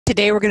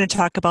Today we're going to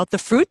talk about the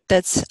fruit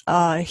that's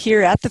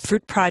here at the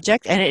Fruit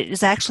Project, and it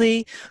is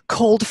actually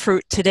cold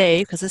fruit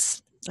today because it's,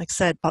 like I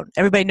said,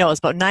 everybody knows,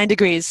 about 9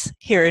 degrees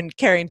here in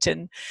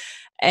Carrington.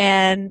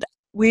 And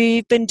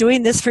we've been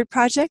doing this fruit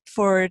project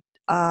for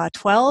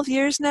 12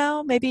 years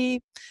now, maybe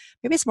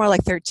it's more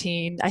like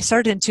 13. I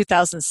started in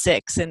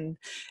 2006, and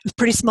it was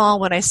pretty small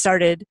when I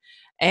started.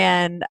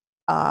 And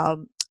I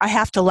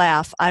have to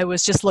laugh. I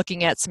was just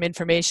looking at some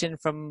information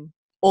from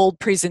old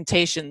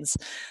presentations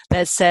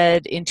that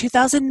said in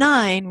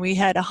 2009 we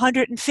had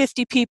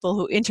 150 people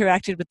who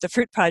interacted with the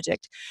fruit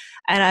project,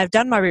 and I've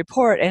done my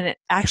report, and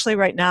actually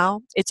right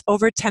now it's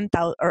over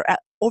 10,000 or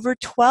over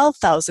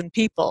 12,000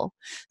 people.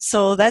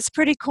 So that's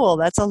pretty cool.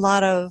 That's a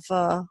lot of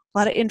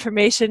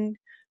information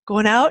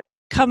going out,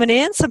 coming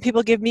in. Some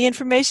people give me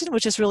information,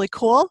 which is really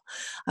cool.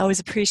 I always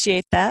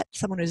appreciate that,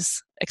 someone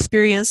who's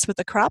experienced with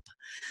the crop.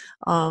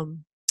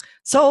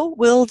 So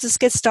we'll just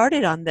get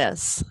started on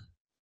this.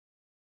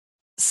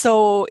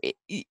 So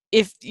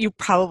if you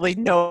probably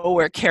know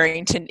where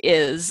Carrington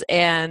is,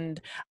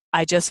 and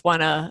I just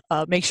want to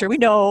make sure we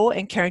know,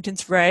 and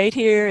Carrington's right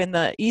here in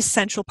the east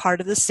central part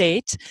of the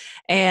state,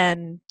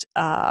 and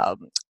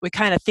we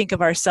kind of think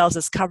of ourselves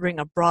as covering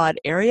a broad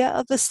area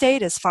of the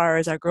state as far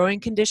as our growing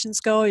conditions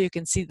go. You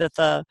can see that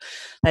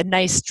that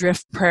nice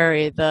drift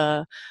prairie,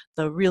 the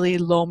really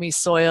loamy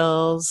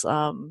soils,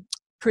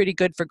 pretty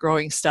good for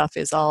growing stuff,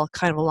 is all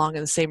kind of along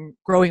in the same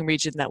growing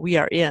region that we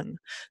are in.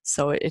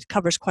 So it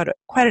covers quite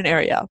an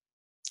area.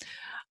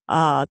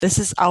 This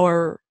is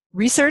our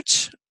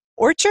research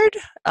orchard.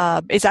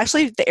 It's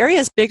actually, the area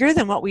is bigger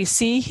than what we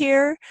see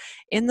here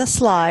in the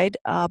slide,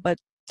 but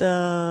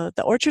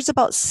the orchard's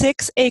about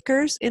 6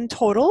 acres in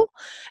total,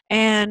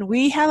 and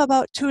we have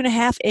about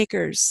 2.5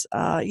 acres.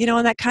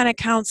 And that kind of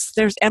counts.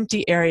 There's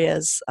empty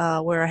areas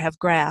where I have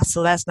grass,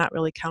 so that's not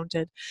really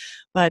counted.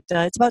 But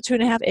it's about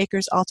 2.5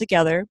 acres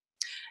altogether.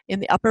 In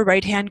the upper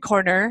right-hand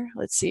corner,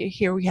 let's see,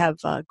 here we have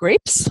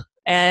grapes.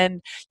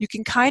 And you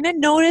can kind of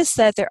notice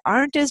that there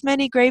aren't as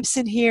many grapes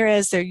in here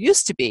as there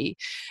used to be.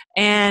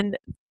 And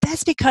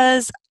that's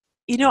because,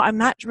 I'm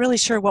not really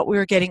sure what we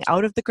were getting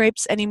out of the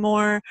grapes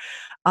anymore.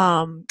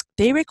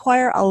 They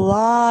require a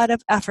lot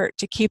of effort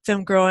to keep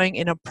them growing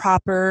in a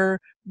proper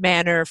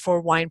manner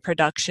for wine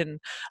production.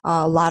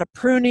 A lot of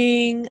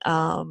pruning.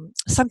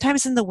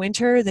 Sometimes in the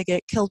winter they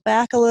get killed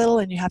back a little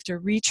and you have to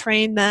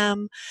retrain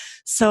them.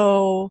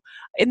 So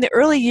in the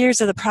early years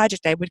of the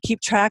project, I would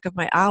keep track of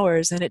my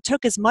hours, and it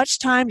took as much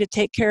time to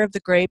take care of the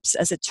grapes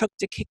as it took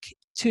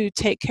to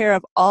take care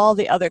of all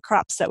the other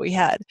crops that we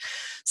had.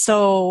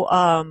 So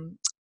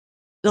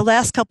the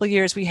last couple of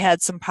years we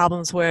had some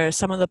problems where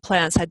some of the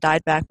plants had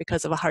died back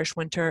because of a harsh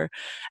winter.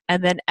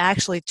 And then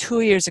actually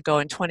 2 years ago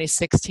in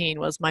 2016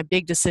 was my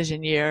big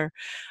decision year.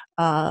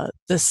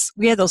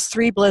 We had those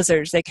 3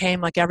 blizzards. They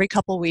came like every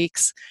couple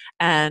weeks,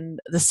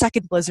 and the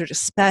second blizzard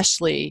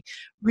especially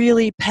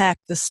really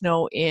packed the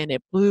snow in.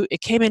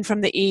 It came in from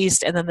the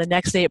east, and then the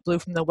next day it blew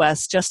from the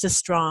west just as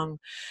strong.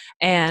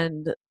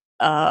 And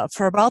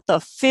for about the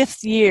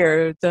 5th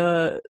year,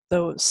 the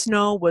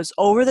snow was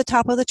over the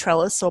top of the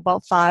trellis, so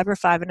about 5 or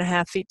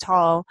 5.5 feet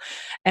tall.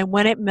 And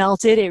when it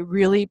melted, it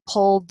really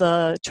pulled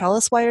the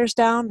trellis wires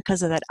down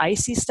because of that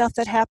icy stuff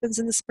that happens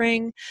in the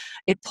spring.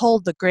 It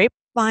pulled the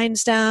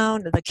grapevines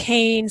down, the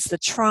canes, the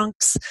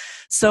trunks.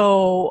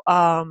 So,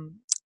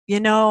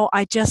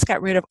 I just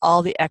got rid of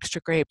all the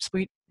extra grapes.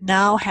 We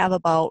now have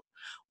about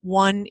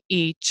 1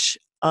 each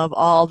of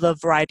all the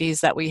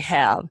varieties that we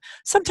have.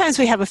 Sometimes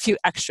we have a few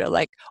extra,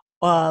 like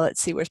let's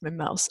see, where's my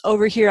mouse?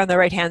 Over here on the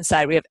right-hand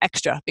side, we have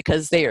extra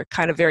because they are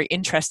kind of very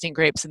interesting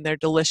grapes and they're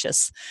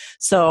delicious.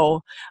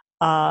 So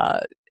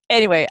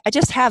anyway, I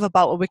just have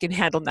about what we can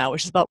handle now,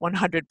 which is about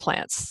 100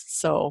 plants.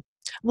 So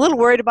I'm a little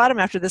worried about them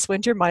after this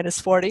winter,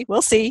 -40.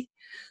 We'll see.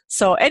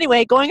 So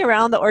anyway, going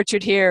around the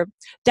orchard here,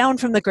 down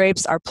from the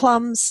grapes are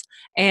plums,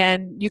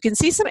 and you can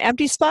see some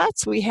empty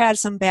spots. We had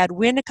some bad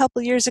wind a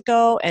couple years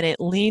ago, and it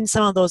leaned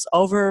some of those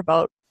over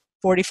about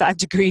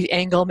 45-degree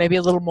angle, maybe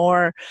a little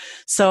more.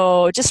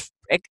 So it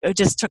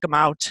just took them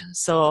out.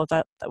 So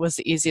that was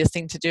the easiest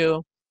thing to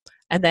do.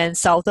 And then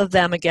south of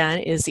them again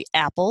is the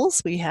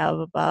apples. We have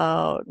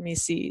about, let me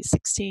see,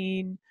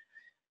 16,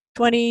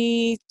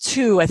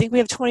 22. I think we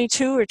have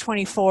 22 or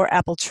 24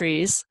 apple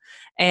trees.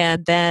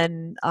 And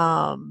then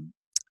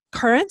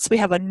currants. We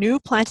have a new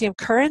planting of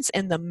currants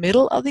in the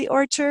middle of the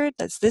orchard.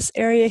 That's this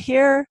area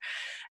here.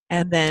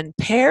 And then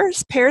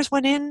pears. Pears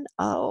went in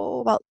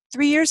about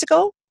 3 years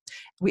ago.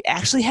 We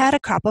actually had a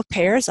crop of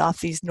pears off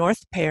these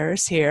north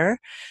pears here.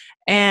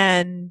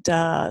 And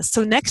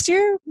so next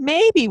year,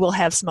 maybe we'll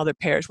have some other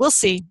pears. We'll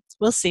see.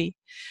 We'll see.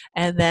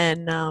 And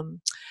then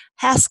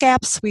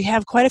haskaps. We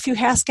have quite a few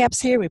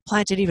haskaps here. We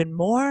planted even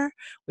more.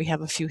 We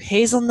have a few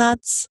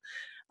hazelnuts.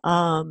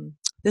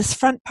 This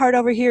front part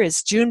over here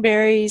is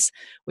Juneberries.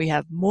 We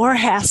have more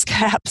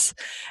haskaps.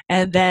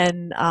 And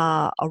then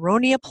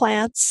aronia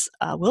plants.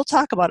 We'll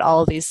talk about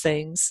all of these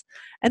things.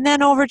 And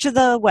then over to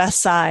the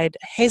west side,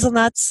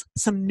 hazelnuts,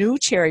 some new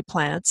cherry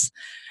plants.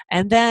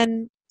 And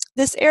then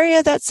this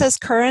area that says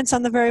currants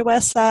on the very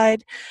west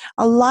side,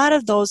 a lot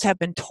of those have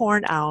been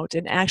torn out,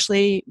 and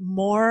actually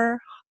more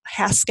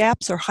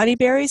hascaps or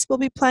honeyberries will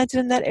be planted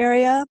in that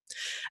area.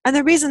 And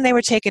the reason they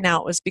were taken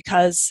out was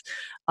because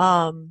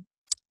um,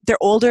 they're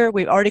older.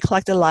 We've already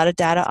collected a lot of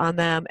data on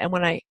them. And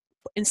when I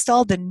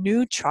installed the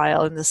new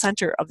trial in the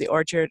center of the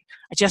orchard,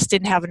 I just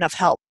didn't have enough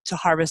help to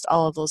harvest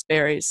all of those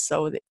berries.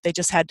 So they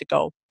just had to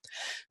go.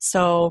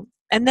 So,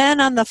 and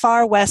then on the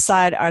far west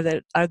side are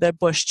the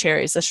bush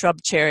cherries, the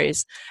shrub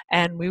cherries.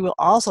 And we will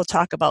also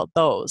talk about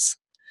those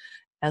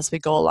as we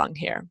go along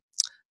here.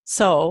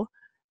 So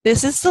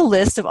this is the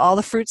list of all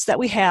the fruits that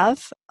we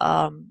have,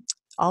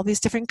 all these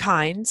different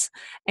kinds.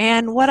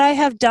 And what I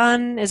have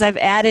done is I've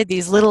added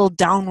these little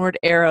downward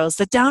arrows.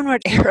 The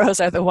downward arrows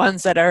are the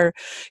ones that are,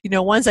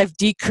 ones I've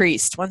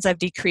decreased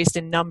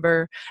in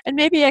number, and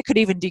maybe I could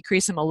even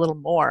decrease them a little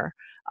more.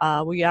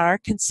 We are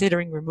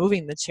considering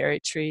removing the cherry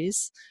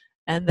trees.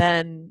 And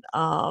then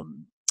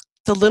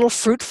the little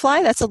fruit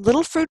fly, that's a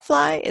little fruit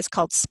fly. It's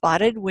called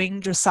spotted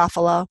winged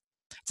Drosophila.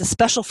 It's a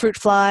special fruit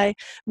fly.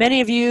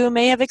 Many of you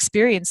may have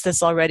experienced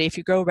this already if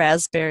you grow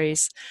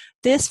raspberries.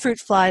 This fruit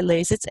fly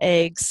lays its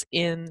eggs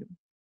in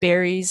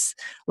berries,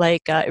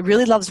 it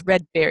really loves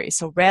red berries.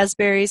 So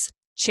raspberries,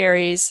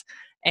 cherries,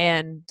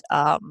 and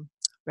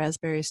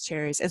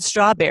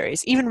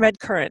strawberries, even red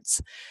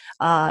currants.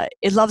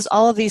 It loves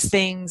all of these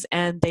things,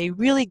 and they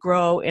really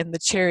grow in the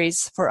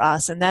cherries for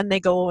us, and then they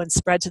go and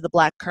spread to the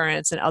black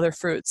currants and other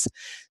fruits.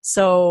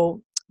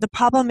 So the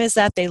problem is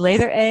that they lay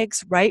their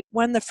eggs right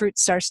when the fruit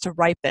starts to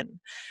ripen,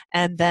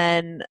 and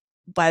then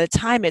by the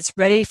time it's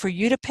ready for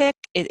you to pick,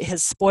 it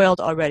has spoiled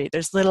already.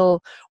 There's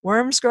little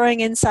worms growing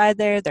inside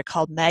there. They're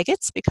called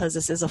maggots because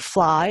this is a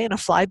fly, and a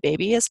fly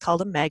baby is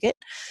called a maggot.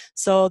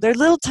 So they're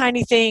little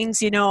tiny things.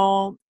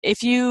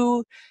 If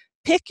you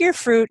pick your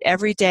fruit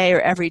every day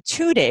or every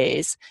 2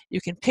 days, you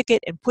can pick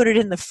it and put it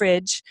in the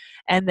fridge,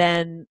 and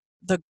then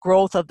the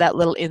growth of that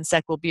little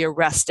insect will be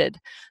arrested.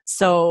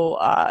 So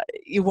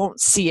you won't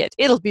see it.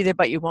 It'll be there,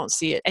 but you won't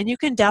see it. And you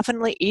can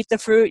definitely eat the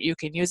fruit. You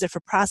can use it for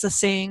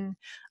processing.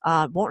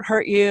 Won't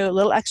hurt you. A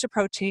little extra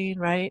protein,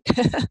 right?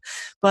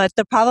 But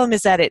the problem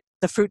is that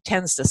the fruit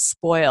tends to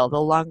spoil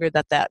the longer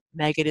that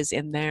maggot is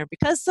in there,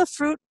 because the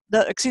fruit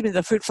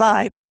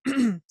fly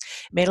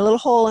made a little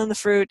hole in the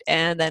fruit,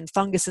 and then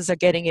funguses are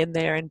getting in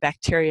there, and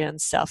bacteria and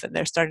stuff, and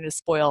they're starting to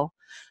spoil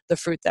the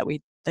fruit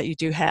that you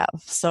do have.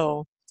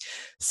 So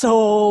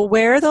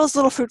where those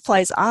little fruit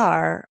flies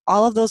are,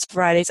 all of those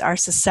varieties are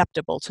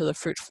susceptible to the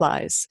fruit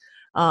flies.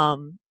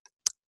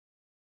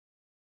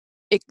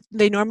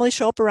 They normally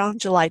show up around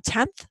July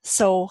 10th,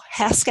 so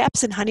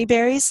hascaps and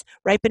honeyberries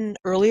ripen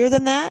earlier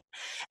than that,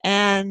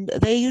 and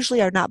they usually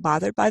are not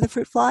bothered by the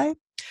fruit fly.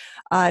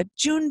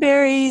 June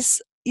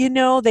berries,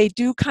 they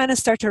do kind of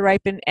start to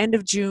ripen end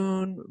of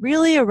June,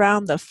 really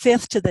around the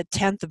 5th to the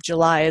 10th of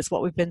July is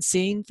what we've been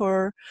seeing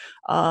for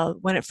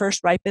when it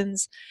first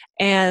ripens.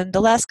 And the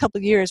last couple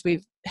of years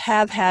we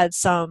have had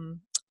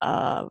some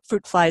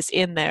fruit flies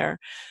in there,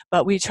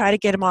 but we try to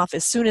get them off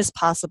as soon as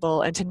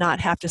possible and to not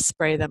have to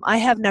spray them. I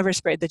have never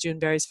sprayed the June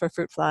berries for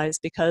fruit flies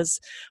because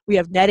we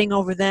have netting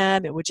over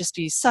them. It would just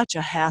be such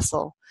a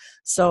hassle.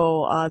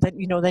 So then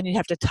you'd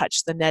have to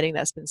touch the netting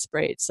that's been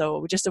sprayed. So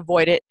we just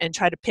avoid it and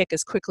try to pick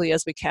as quickly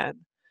as we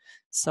can.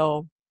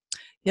 So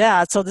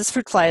yeah, so this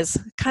fruit fly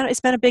it's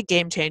been a big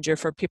game changer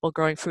for people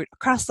growing fruit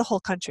across the whole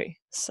country.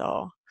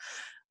 So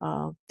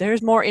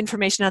there's more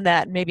information on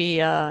that.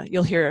 Maybe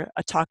you'll hear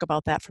a talk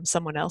about that from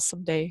someone else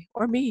someday,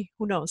 or me,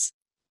 who knows.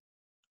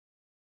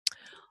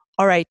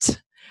 All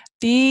right,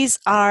 these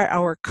are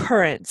our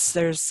currants.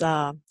 There's,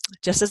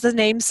 just as the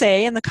names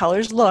say and the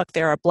colors look,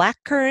 there are black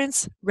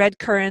currants, red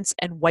currants,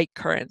 and white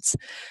currants.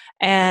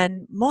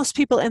 And most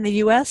people in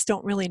the US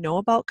don't really know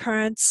about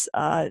currants.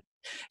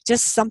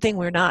 Just something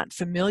we're not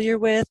familiar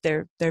with.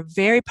 They're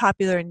very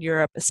popular in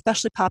Europe,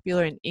 especially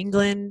popular in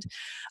England.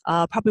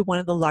 Probably one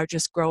of the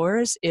largest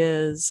growers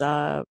is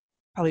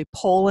probably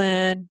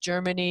Poland,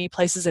 Germany,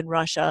 places in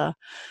Russia.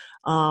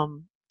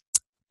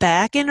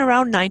 Back in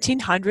around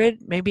 1900,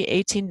 maybe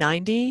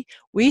 1890,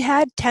 we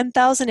had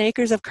 10,000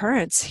 acres of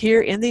currants here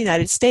in the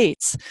United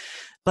States.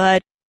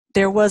 But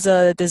there was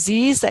a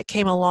disease that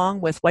came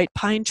along with white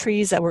pine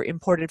trees that were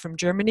imported from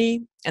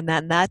Germany, and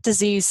then that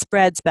disease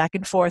spreads back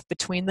and forth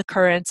between the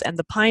currants and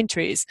the pine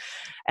trees.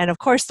 And of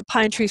course, the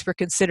pine trees were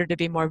considered to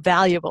be more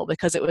valuable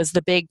because it was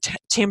the big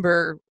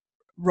timber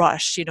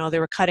rush. They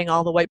were cutting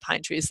all the white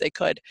pine trees they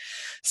could.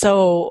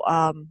 So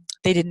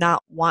they did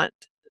not want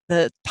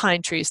the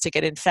pine trees to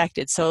get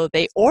infected. So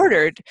they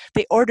ordered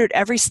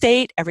every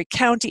state, every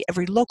county,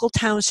 every local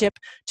township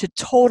to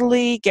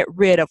totally get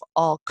rid of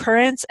all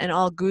currants and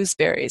all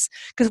gooseberries.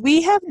 Because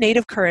we have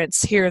native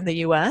currants here in the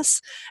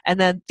US,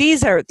 and then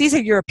these are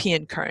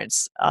European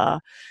currants,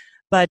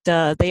 but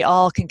they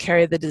all can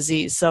carry the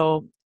disease.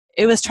 So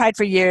it was tried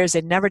for years.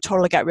 They never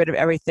totally got rid of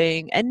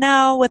everything. And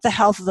now with the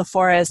health of the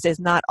forest, it's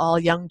not all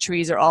young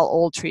trees or all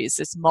old trees.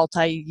 It's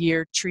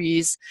multi-year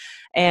trees,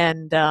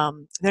 and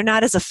they're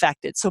not as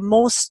affected. So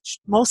most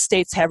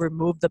states have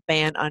removed the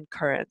ban on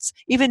currants.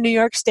 Even New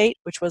York State,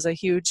 which was a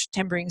huge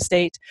timbering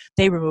state,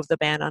 they removed the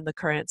ban on the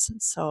currants.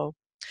 So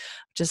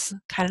just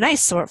kind of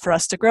nice for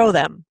us to grow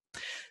them.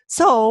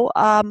 So,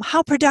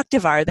 how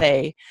productive are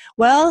they?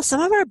 Well,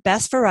 some of our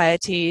best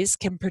varieties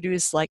can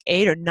produce like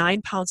 8 or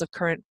 9 pounds of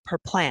currant per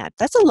plant.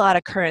 That's a lot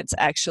of currants,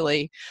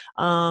 actually.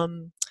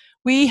 Um,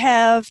 we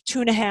have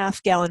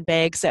 2.5 gallon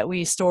bags that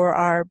we store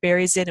our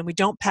berries in, and we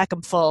don't pack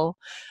them full.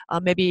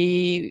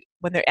 Maybe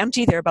when they're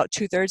empty, they're about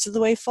 2/3 of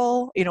the way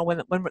full. You know,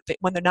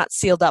 when they're not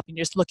sealed up and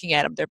you're just looking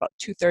at them, they're about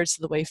 2/3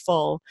 of the way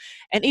full.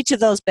 And each of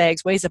those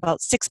bags weighs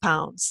about 6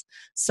 pounds.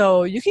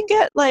 So you can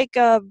get like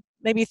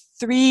maybe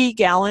 3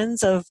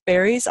 gallons of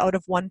berries out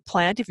of one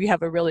plant if you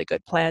have a really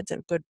good plant and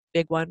a good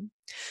big one.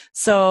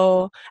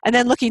 So, and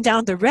then looking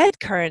down the red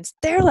currants,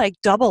 they're like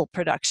double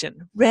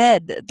production.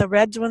 The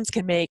red ones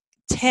can make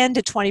 10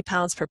 to 20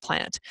 pounds per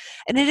plant.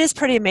 And it is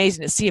pretty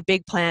amazing to see a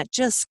big plant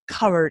just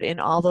covered in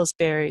all those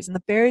berries. And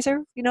the berries are,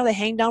 they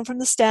hang down from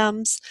the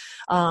stems.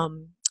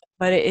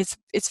 But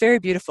it's very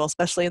beautiful,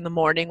 especially in the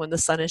morning when the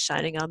sun is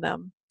shining on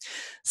them.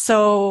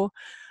 So,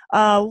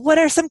 what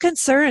are some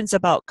concerns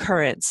about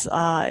currants?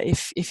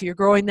 If you're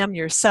growing them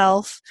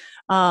yourself,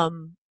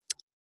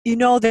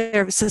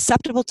 they're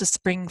susceptible to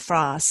spring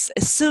frosts.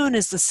 As soon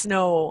as the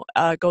snow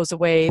goes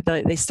away,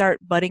 they start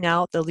budding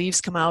out, the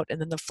leaves come out,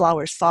 and then the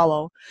flowers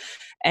follow.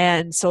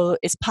 And so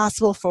it's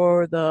possible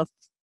for the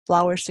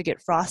flowers to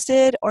get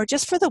frosted, or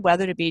just for the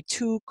weather to be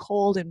too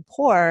cold and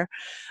poor,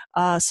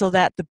 so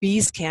that the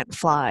bees can't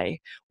fly.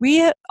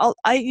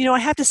 I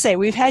have to say,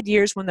 we've had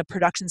years when the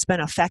production's been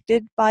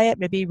affected by it,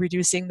 maybe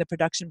reducing the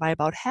production by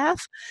about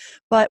half,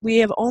 but we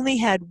have only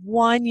had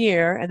one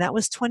year, and that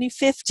was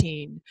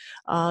 2015.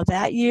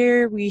 That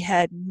year we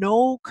had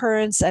no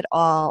currants at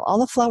all. All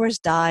the flowers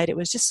died. It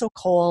was just so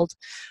cold,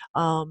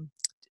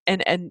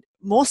 and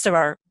most of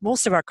our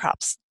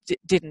crops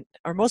didn't,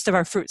 or most of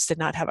our fruits did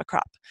not have a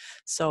crop.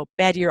 So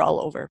bad year all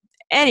over.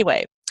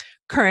 Anyway,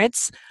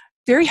 currants,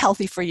 very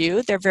healthy for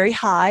you. They're very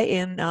high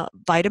in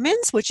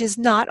vitamins, which is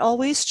not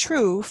always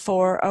true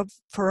for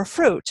a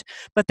fruit,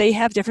 but they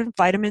have different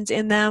vitamins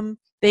in them.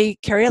 They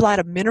carry a lot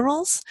of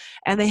minerals,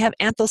 and they have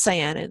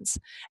anthocyanins.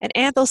 And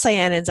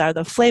anthocyanins are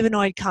the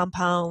flavonoid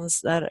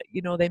compounds that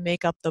they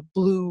make up the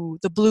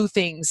blue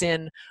things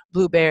in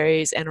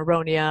blueberries and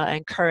aronia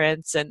and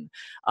currants and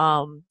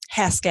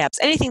haskaps.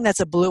 Anything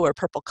that's a blue or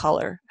purple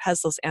color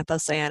has those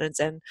anthocyanins,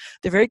 and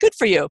they're very good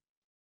for you.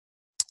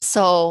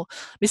 So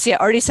let me see, I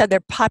already said they're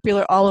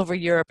popular all over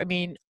Europe. I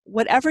mean,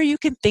 whatever you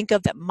can think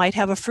of that might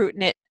have a fruit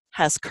in it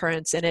has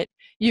currants in it.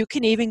 You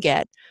can even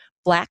get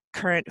black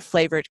currant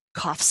flavored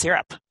cough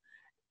syrup.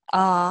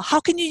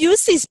 How can you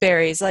use these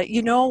berries?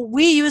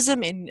 We use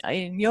them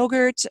in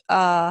yogurt.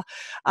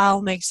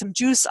 I'll make some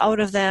juice out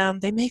of them.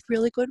 They make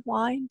really good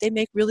wine. They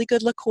make really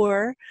good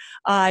liqueur.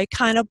 I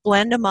kind of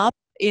blend them up.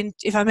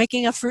 If I'm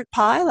making a fruit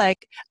pie,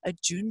 like a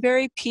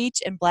Juneberry,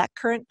 peach, and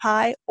blackcurrant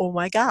pie, oh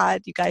my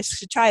God, you guys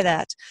should try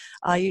that.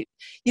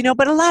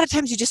 But a lot of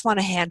times you just want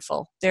a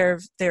handful. They're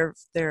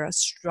a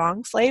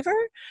strong flavor.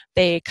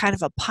 They kind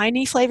of a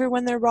piney flavor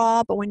when they're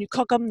raw, but when you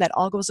cook them, that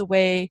all goes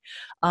away.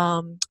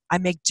 I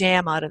make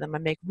jam out of them. I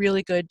make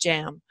really good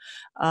jam.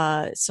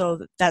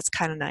 So that's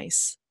kind of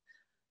nice.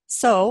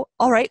 So,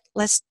 all right,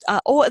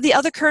 the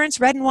other currants,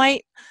 red and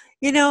white,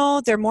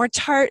 they're more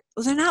tart.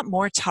 Well, they're not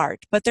more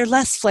tart, but they're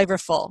less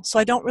flavorful. So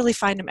I don't really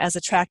find them as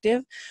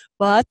attractive.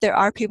 But there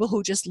are people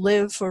who just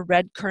live for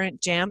red currant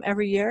jam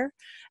every year.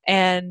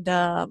 And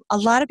a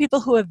lot of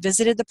people who have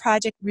visited the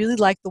project really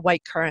like the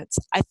white currants.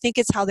 I think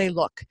it's how they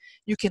look.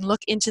 You can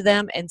look into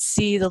them and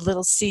see the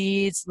little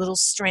seeds, little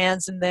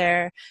strands in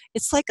there.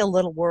 It's like a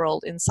little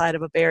world inside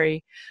of a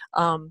berry.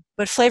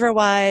 But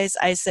flavor-wise,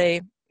 I say,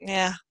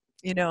 yeah,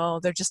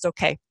 they're just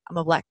okay. I'm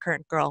a black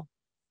currant girl.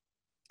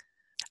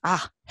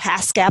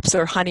 Haskaps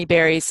or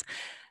honeyberries.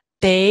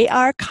 They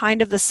are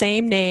kind of the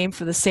same name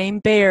for the same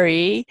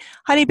berry.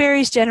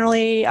 Honeyberries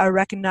generally are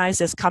recognized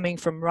as coming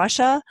from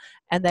Russia,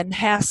 and then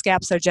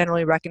haskaps are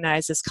generally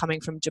recognized as coming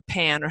from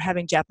Japan or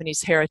having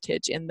Japanese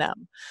heritage in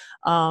them.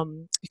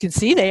 You can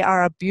see they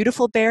are a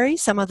beautiful berry.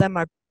 Some of them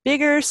are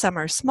bigger, some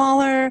are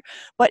smaller,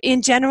 but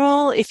in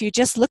general, if you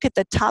just look at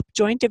the top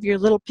joint of your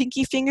little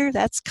pinky finger,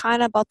 that's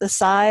kind of about the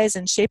size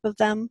and shape of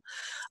them.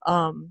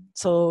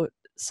 So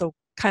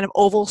kind of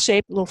oval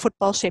shape, little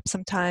football shape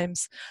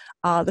sometimes.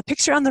 The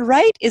picture on the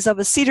right is of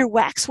a cedar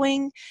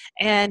waxwing,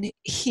 and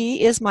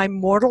he is my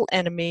mortal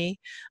enemy.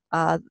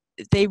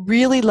 They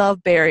really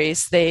love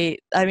berries. I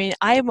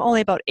am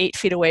only about 8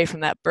 feet away from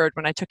that bird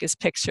when I took his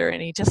picture,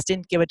 and he just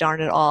didn't give a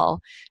darn at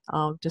all.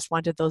 Just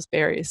wanted those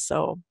berries.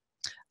 So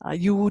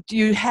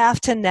you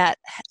have to net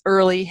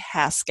early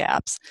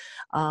haskaps.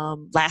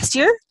 Last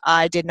year,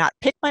 I did not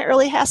pick my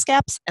early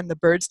haskaps, and the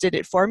birds did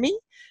it for me.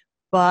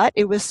 but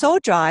it was so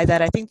dry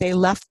that I think they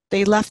left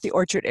the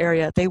orchard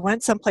area. They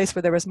went someplace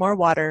where there was more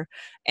water,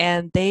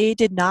 and they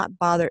did not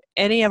bother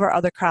any of our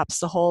other crops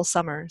the whole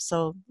summer.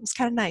 So it was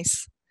kind of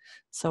nice.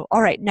 So,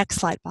 all right, next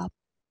slide, Bob.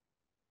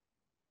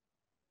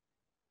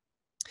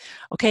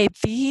 Okay,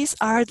 these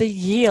are the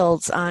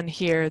yields on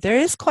here. There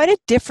is quite a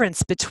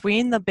difference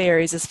between the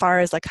berries as far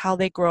as like how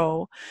they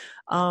grow.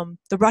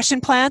 The Russian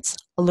plants,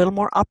 a little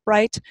more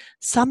upright.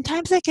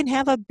 Sometimes they can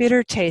have a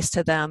bitter taste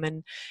to them.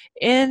 And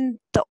in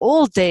the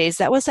old days,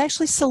 that was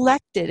actually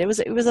selected. It was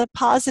a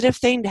positive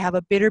thing to have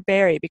a bitter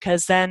berry,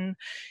 because then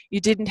you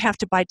didn't have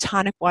to buy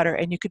tonic water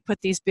and you could put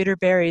these bitter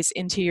berries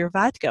into your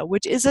vodka,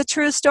 which is a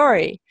true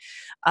story.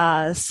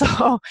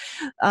 So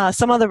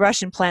some of the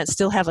Russian plants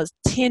still have a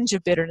tinge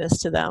of bitterness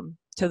to them,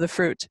 to the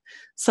fruit.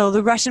 So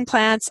the Russian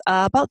plants,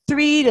 about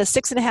 3 to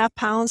 6.5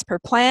 pounds per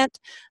plant.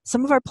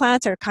 Some of our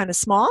plants are kind of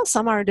small.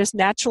 Some are just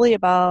naturally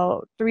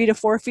about 3 to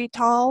 4 feet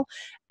tall.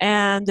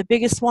 And the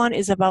biggest one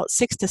is about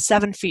 6 to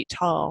 7 feet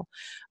tall.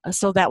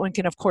 So that one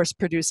can, of course,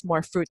 produce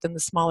more fruit than the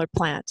smaller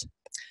plant.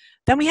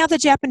 Then we have the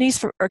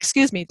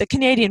the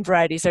Canadian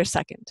varieties are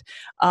second.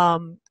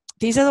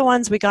 These are the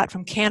ones we got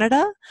from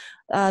Canada.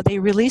 They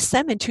released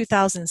them in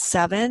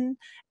 2007,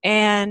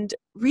 and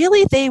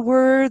really they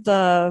were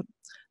the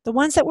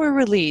ones that were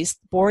released,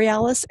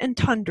 Borealis and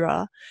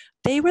Tundra.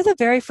 They were the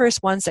very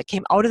first ones that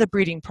came out of the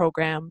breeding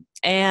program,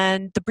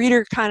 and the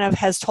breeder kind of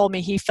has told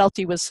me he felt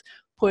he was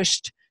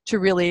pushed to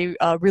really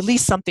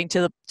release something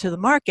to the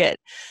market.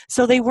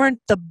 So they weren't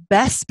the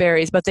best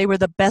berries, but they were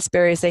the best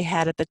berries they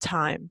had at the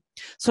time.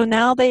 So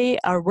now they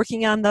are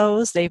working on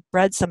those. They've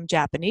bred some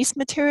Japanese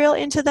material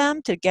into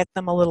them to get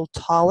them a little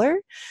taller.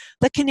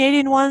 The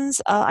Canadian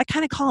ones, I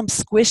kind of call them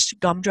squished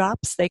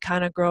gumdrops. They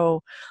kind of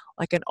grow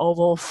like an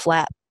oval,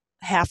 flat,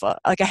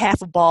 like a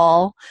half a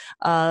ball.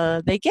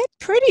 They get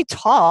pretty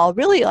tall,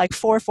 really like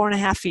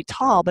 4.5 feet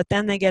tall, but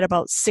then they get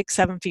about 6,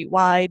 7 feet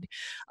wide.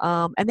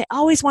 And they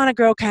always want to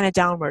grow kind of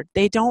downward.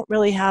 They don't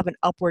really have an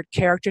upward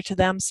character to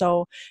them,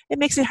 so it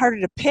makes it harder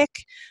to pick,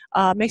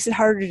 makes it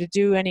harder to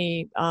do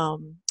any,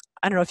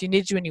 I don't know if you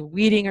need to do any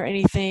weeding or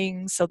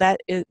anything, so that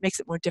it makes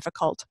it more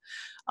difficult.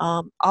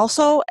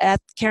 Also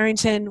at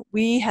Carrington,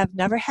 we have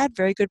never had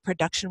very good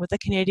production with the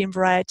Canadian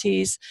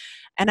varieties,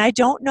 and I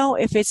don't know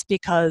if it's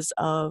because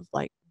of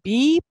like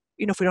if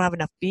we don't have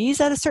enough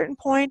bees at a certain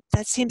point.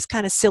 That seems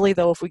kind of silly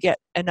though if we get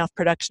enough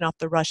production off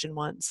the Russian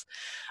ones.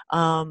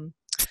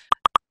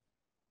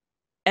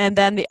 And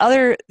then the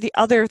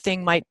other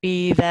thing might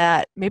be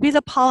that maybe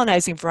the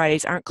pollinizing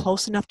varieties aren't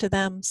close enough to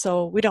them,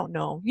 so we don't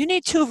know. You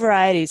need 2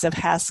 varieties of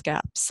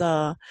Haskaps,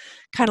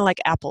 kind of like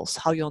apples,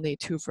 how you'll need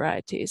 2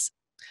 varieties.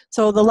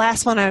 So the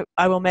last one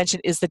I will mention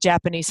is the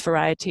Japanese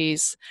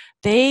varieties.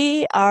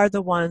 They are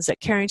the ones that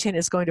Carrington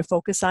is going to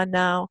focus on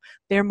now.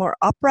 They're more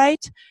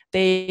upright.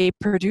 They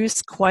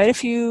produce quite a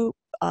few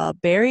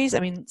berries. I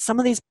mean, some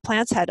of these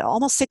plants had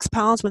almost 6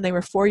 pounds when they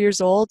were 4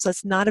 years old, so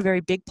it's not a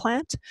very big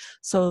plant.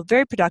 So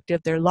very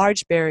productive. They're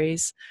large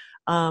berries.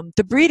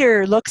 The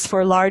breeder looks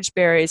for large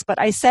berries, but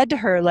I said to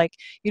her, like,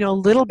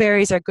 little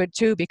berries are good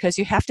too, because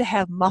you have to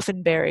have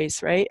muffin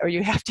berries, right? Or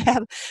you have to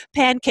have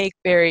pancake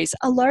berries.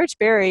 A large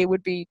berry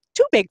would be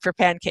too big for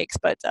pancakes,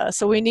 but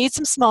so we need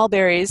some small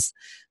berries.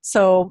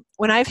 So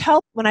when I've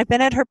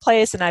been at her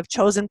place and I've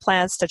chosen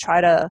plants to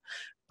try to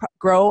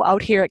grow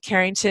out here at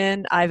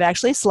Carrington, I've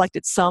actually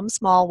selected some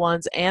small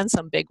ones and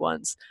some big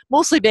ones,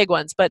 mostly big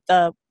ones, but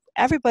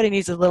everybody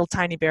needs a little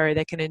tiny berry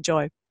they can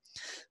enjoy.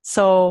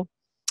 So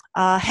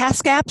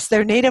Haskaps,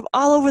 they're native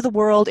all over the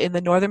world in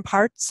the northern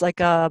parts, like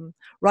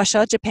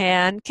Russia,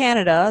 Japan,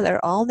 Canada.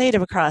 They're all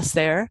native across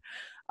there.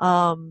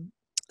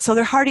 So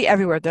they're hardy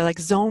everywhere. They're like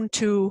zone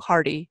 2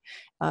 hardy.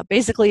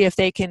 Basically, if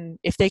they can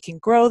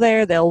grow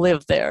there, they'll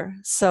live there.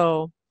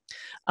 So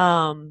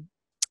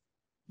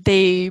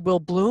they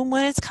will bloom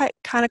when it's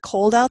kind of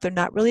cold out. They're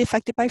not really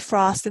affected by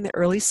frost in the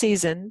early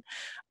season.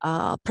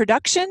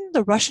 Production,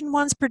 the Russian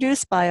ones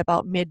produce by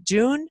about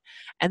mid-June,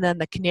 and then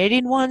the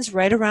Canadian ones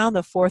right around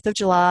the 4th of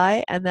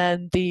July, and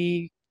then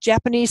the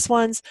Japanese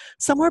ones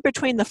somewhere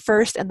between the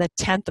 1st and the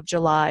 10th of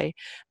July.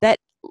 That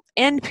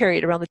end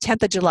period around the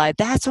 10th of July,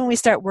 that's when we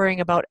start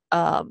worrying about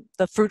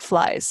the fruit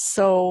flies.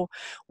 So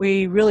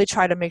we really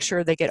try to make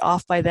sure they get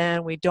off by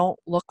then. We don't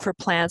look for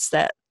plants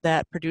that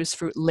produce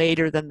fruit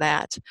later than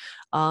that.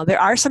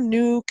 There are some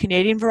new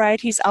Canadian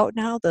varieties out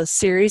now. The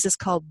series is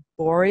called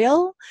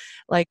Boreal,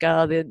 like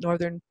the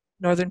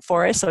northern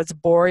forest. So it's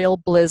Boreal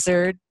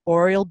Blizzard,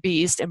 Boreal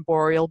Beast, and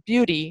Boreal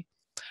Beauty.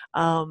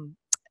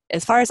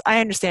 As far as I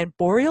understand,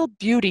 Boreal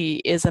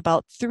Beauty is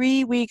about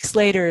 3 weeks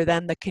later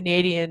than the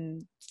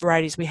Canadian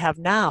varieties we have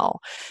now.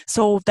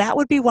 So that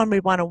would be one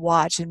we'd want to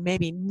watch and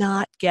maybe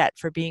not get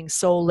for being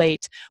so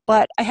late.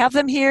 But I have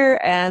them here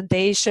and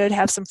they should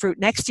have some fruit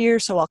next year,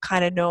 so I'll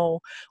kind of know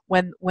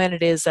when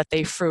it is that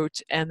they fruit,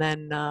 and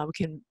then we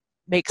can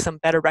make some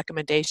better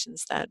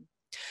recommendations then.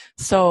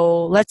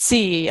 So let's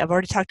see, I've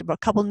already talked about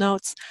a couple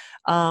notes.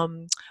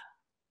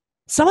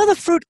 Some of the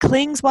fruit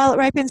clings while it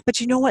ripens,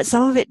 but you know what?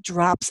 Some of it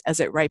drops as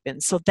it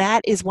ripens. So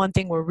that is one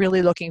thing we're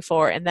really looking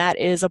for, and that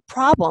is a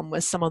problem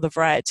with some of the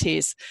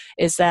varieties,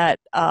 is that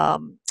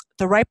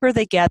the riper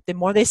they get, the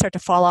more they start to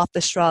fall off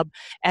the shrub.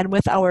 And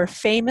with our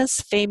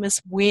famous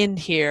wind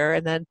here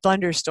and then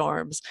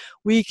thunderstorms,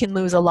 we can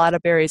lose a lot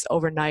of berries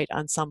overnight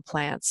on some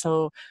plants.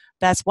 So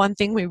that's one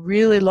thing we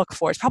really look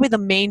for. It's probably the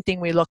main thing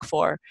we look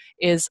for,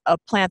 is a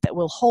plant that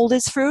will hold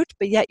its fruit,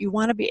 but yet you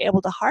want to be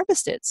able to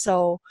harvest it.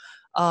 So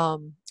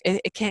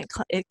it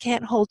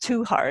can't hold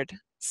too hard.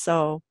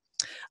 So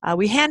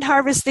we hand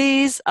harvest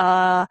these.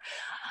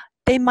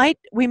 We might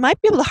be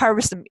able to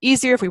harvest them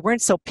easier if we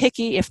weren't so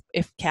picky,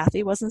 if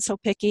Kathy wasn't so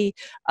picky.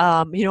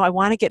 You know, I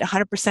want to get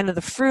 100% of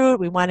the fruit.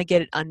 We want to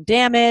get it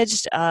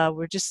undamaged.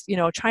 We're just, you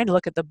know, trying to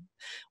look at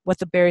what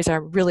the berries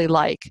are really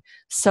like.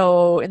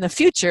 So in the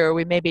future,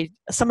 we maybe,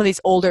 some of these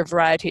older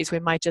varieties, we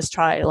might just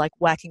try like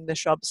whacking the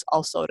shrubs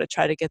also to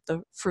try to get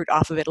the fruit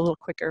off of it a little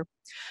quicker.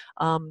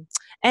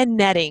 And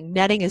netting.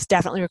 Netting is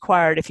definitely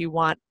required if you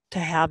want to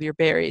have your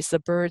berries. The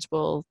birds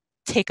will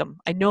take them.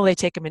 I know they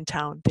take them in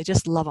town. They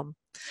just love them.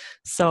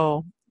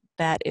 So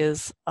that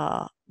is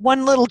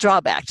one little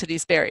drawback to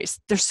these berries.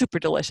 They're super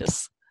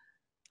delicious.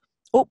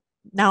 Oh,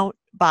 now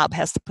Bob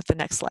has to put the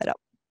next slide up.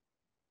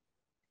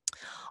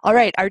 All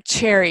right, our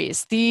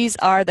cherries. These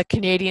are the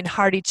Canadian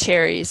hardy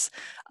cherries.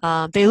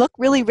 They look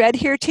really red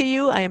here to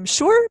you, I am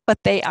sure, but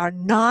they are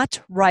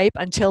not ripe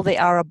until they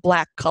are a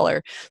black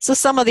color. So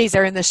some of these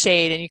are in the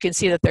shade and you can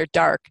see that they're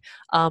dark.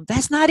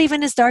 That's not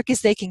even as dark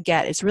as they can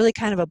get. It's really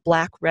kind of a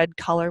black-red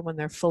color when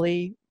they're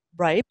fully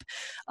ripe.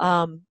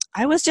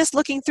 I was just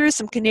looking through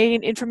some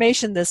Canadian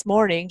information this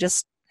morning,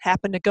 just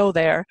happened to go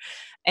there,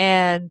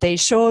 and they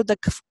showed the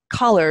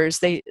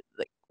colors.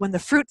 When the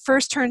fruit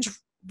first turns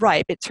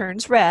ripe, it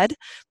turns red,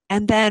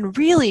 and then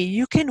really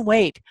you can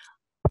wait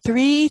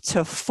 3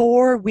 to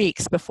 4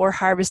 weeks before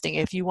harvesting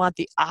if you want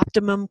the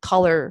optimum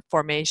color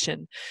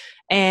formation.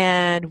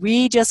 And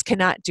we just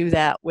cannot do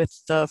that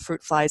with the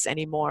fruit flies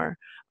anymore.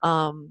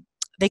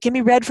 They can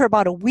be red for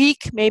about a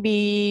week,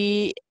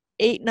 maybe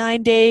 8,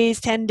 9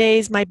 days, 10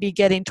 days, might be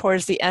getting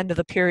towards the end of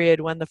the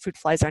period when the fruit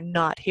flies are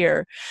not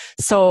here.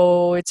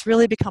 So it's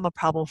really become a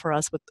problem for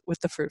us with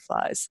the fruit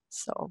flies.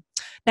 So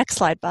next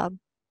slide, Bob.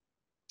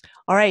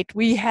 All right,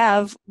 we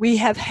have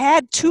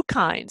had two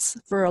kinds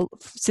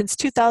since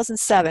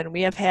 2007.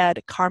 We have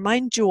had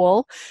Carmine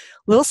Jewel,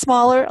 a little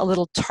smaller, a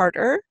little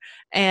tartar,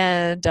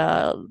 and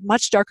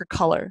much darker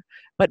color,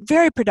 but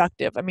very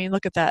productive. I mean,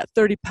 look at that,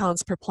 30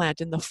 pounds per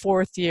plant in the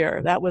 4th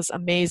year. That was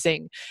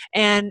amazing.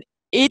 And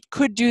it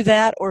could do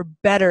that or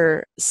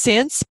better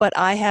since, but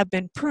I have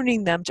been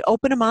pruning them to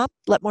open them up,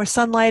 let more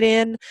sunlight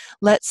in,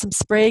 let some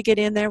spray get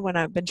in there when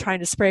I've been trying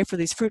to spray for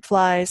these fruit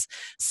flies.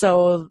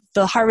 So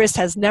the harvest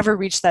has never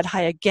reached that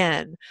high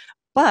again.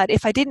 But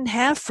if I didn't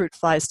have fruit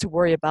flies to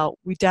worry about,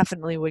 we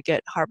definitely would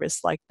get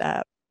harvests like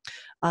that.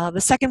 The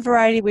second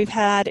variety we've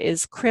had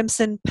is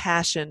Crimson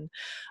Passion.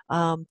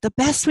 The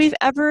best we've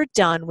ever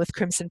done with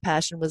Crimson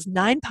Passion was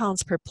 9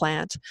 pounds per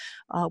plant,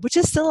 which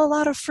is still a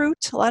lot of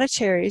fruit, a lot of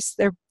cherries.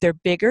 They're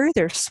bigger,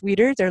 they're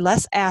sweeter, they're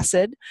less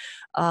acid.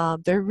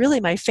 They're really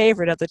my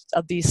favorite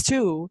of these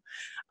two.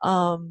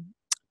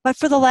 But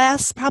for the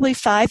last probably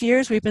 5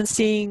 years, we've been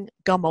seeing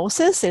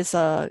gummosis. It's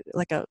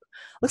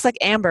looks like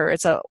amber.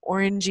 It's a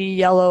orangey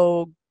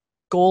yellow,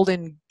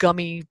 golden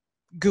gummy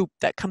goop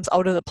that comes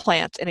out of the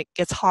plant, and it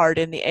gets hard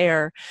in the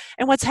air.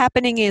 And what's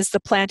happening is the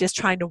plant is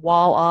trying to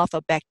wall off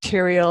a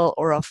bacterial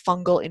or a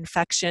fungal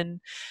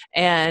infection.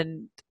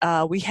 And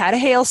we had a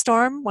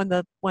hailstorm when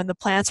the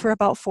plants were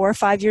about 4 or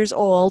 5 years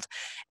old,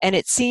 and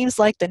it seems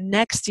like the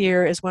next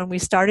year is when we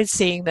started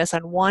seeing this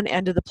on one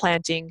end of the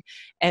planting,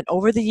 and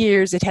over the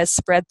years it has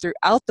spread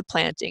throughout the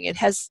planting. It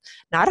has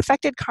not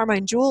affected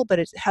Carmine Jewel, but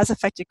it has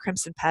affected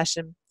Crimson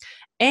Passion.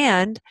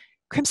 And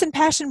Crimson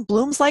Passion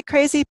blooms like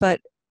crazy, but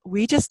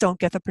we just don't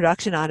get the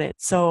production on it.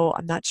 So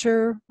I'm not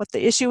sure what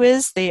the issue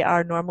is. They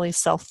are normally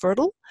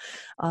self-fertile.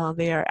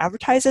 They are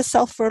advertised as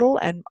self-fertile,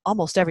 and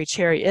almost every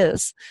cherry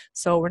is.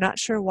 So we're not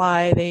sure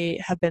why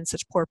they have been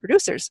such poor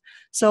producers.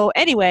 So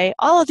anyway,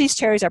 all of these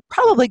cherries are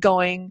probably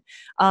going,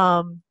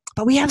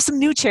 but we have some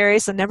new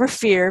cherries, so never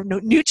fear. No,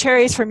 new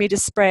cherries for me to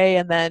spray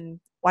and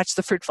then watch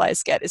the fruit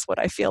flies get is what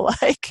I feel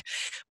like.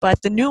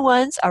 But the new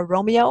ones are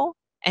Romeo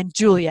and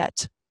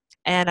Juliet.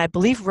 And I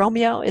believe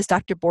Romeo is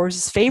Dr.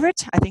 Boers'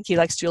 favorite. I think he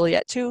likes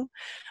Juliet too.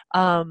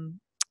 And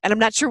I'm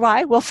not sure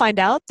why. We'll find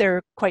out.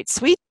 They're quite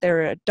sweet.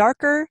 They're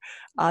darker.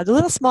 They're a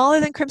little smaller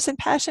than Crimson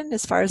Passion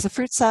as far as the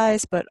fruit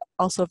size, but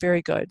also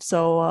very good.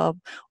 So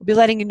we'll be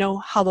letting you know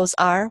how those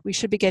are. We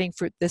should be getting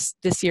fruit this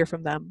year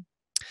from them.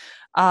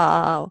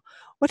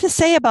 What to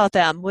say about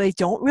them? They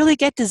don't really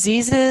get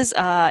diseases.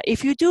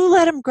 If you do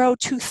let them grow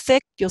too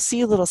thick, you'll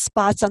see little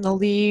spots on the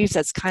leaves.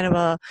 That's kind of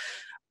a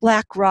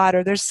black rot,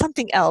 or there's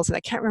something else, and I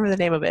can't remember the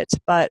name of it,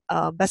 but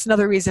that's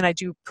another reason I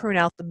do prune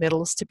out the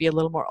middles to be a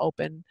little more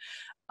open.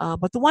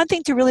 But the one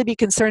thing to really be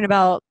concerned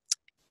about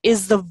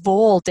is the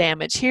vole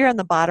damage. Here on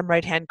the bottom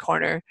right-hand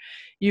corner,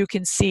 you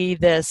can see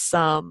this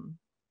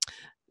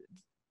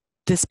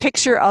this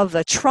picture of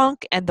the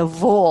trunk, and the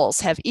voles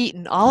have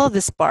eaten all of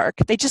this bark.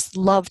 They just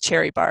love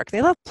cherry bark.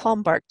 They love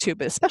plum bark too,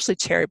 but especially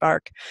cherry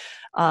bark.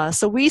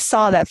 So we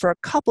saw that for a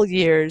couple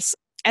years.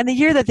 And the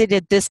year that they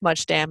did this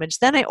much damage,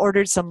 then I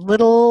ordered some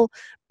little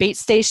bait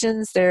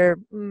stations. They're,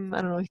 I don't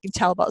know if you can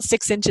tell, about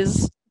 6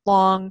 inches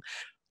long.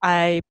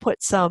 I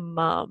put some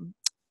um,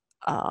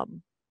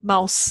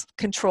 mouse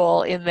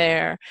control in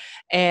there,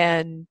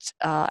 and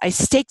I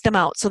stake them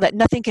out so that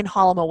nothing can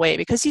haul them away,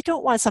 because you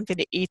don't want something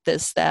to eat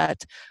this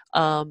that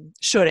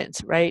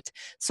shouldn't, right?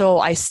 So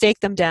I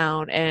stake them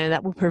down, and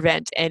that will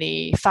prevent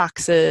any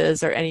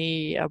foxes or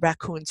any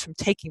raccoons from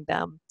taking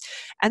them.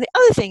 And the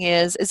other thing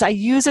is I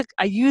use a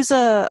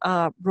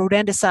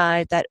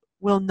rodenticide that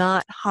will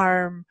not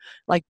harm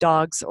like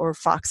dogs or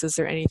foxes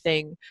or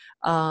anything.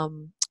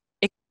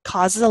 It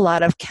causes a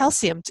lot of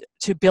calcium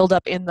to build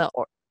up in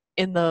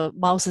the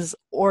mouse's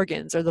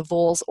organs, or the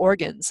vole's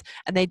organs,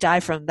 and they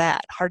die from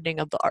that hardening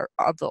of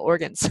the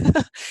organs.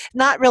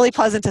 Not really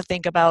pleasant to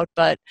think about,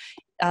 but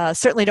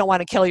certainly don't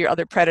want to kill your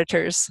other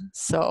predators.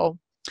 So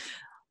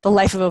the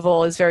life of a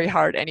vole is very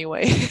hard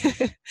anyway.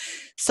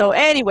 So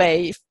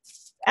anyway,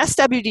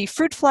 SWD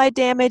fruit fly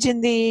damage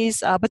in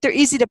these, but they're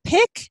easy to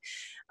pick.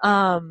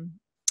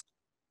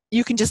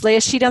 You can just lay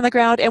a sheet on the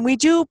ground, and we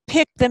do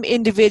pick them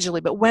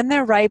individually, but when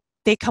they're ripe,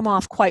 they come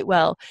off quite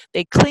well.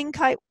 They cling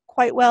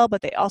quite well,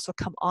 but they also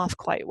come off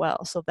quite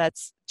well. So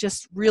that's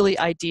just really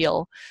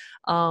ideal.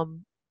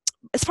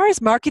 As far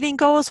as marketing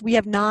goes, we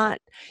have not,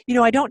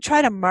 I don't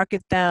try to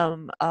market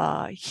them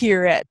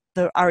here at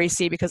the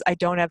REC, because I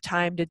don't have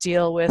time to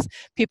deal with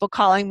people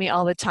calling me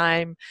all the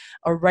time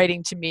or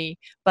writing to me.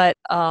 But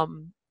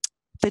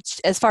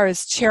as far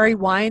as cherry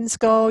wines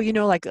go,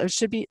 like there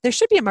should be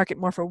a market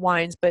more for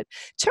wines, but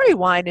cherry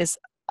wine is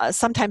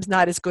sometimes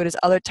not as good as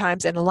other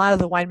times, and a lot of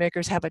the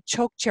winemakers have a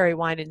choke cherry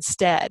wine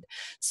instead.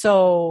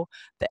 So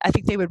I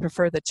think they would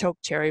prefer the choke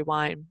cherry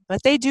wine,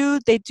 but they do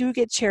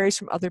get cherries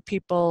from other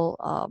people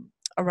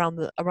around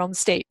the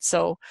state.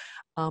 So,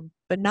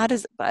 but not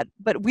as but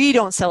we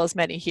don't sell as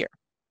many here.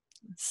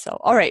 So,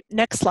 all right,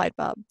 next slide,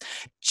 Bob.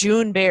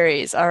 June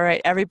berries. All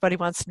right, everybody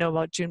wants to know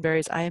about June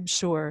berries, I am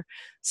sure.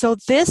 So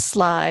this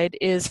slide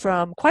is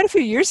from quite a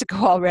few years ago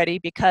already,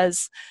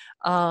 because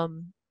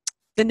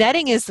the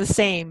netting is the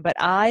same, but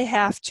I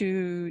have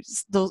to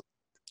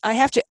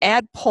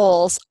add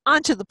poles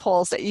onto the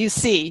poles that you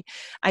see.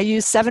 I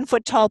use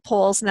 7-foot tall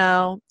poles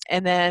now,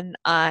 and then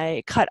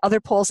I cut other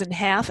poles in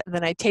half, and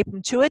then I tape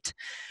them to it.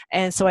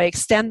 And so I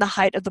extend the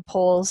height of the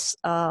poles.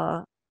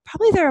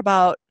 Probably they're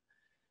about,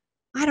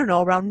 I don't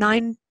know, around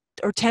 9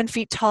 or 10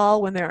 feet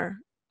tall when they're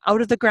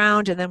out of the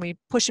ground, and then we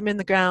push them in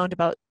the ground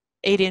about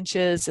 8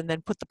 inches, and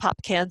then put the pop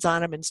cans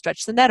on them and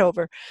stretch the net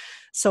over.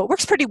 So it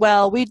works pretty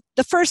well.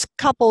 The first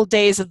couple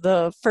days of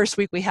the first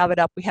week we have it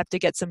up, we have to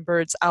get some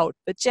birds out,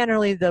 but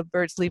generally the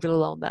birds leave it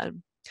alone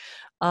then.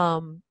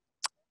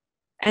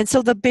 And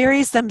so the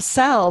berries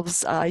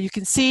themselves, you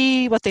can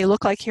see what they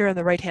look like here on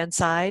the right-hand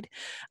side.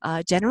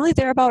 Generally,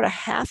 they're about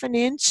 1/2 an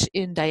inch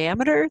in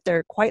diameter.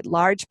 They're quite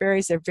large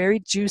berries. They're very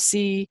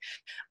juicy.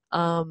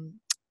 A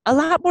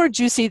lot more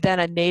juicy than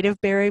a native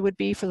berry would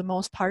be for the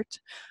most part.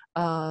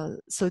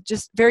 So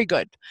just very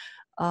good.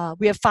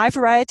 We have 5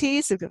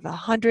 varieties. We have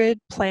 100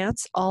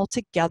 plants all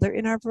together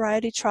in our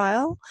variety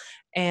trial.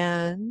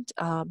 And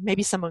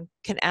maybe someone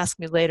can ask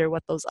me later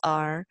what those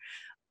are.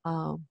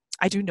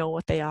 I do know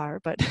what they are,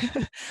 but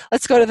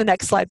let's go to the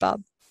next slide,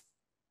 Bob.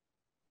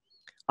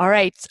 All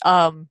right.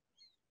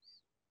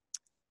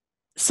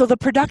 So the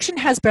production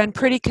has been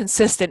pretty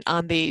consistent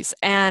on these,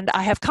 and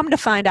I have come to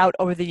find out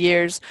over the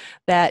years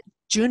that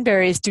June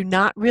berries do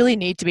not really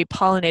need to be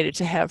pollinated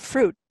to have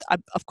fruit.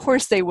 Of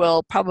course, they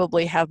will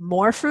probably have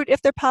more fruit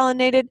if they're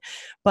pollinated,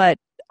 but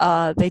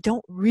they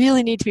don't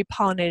really need to be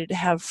pollinated to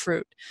have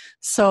fruit.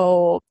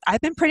 So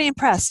I've been pretty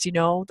impressed. The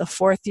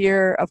 4th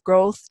year of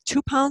growth,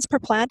 2 pounds per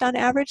plant on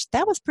average,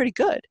 that was pretty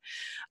good.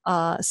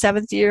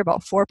 7th year,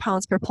 about 4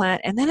 pounds per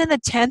plant. And then in the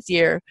 10th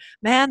year,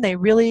 man, they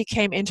really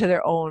came into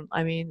their own.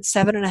 I mean,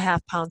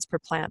 7.5 pounds per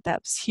plant.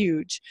 That's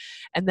huge.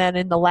 And then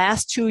in the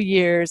last 2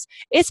 years,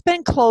 it's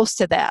been close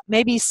to that.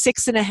 Maybe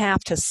 6.5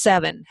 to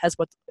 7 is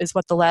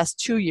what the last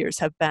 2 years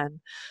have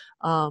been.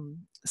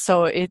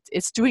 So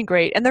it's doing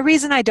great. And the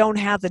reason I don't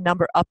have the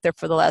number up there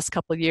for the last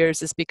couple of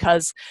years is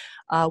because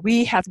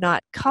we have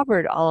not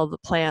covered all of the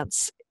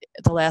plants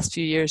the last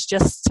few years.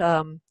 Just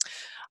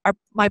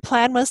my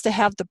plan was to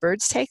have the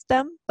birds take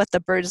them, but the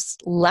birds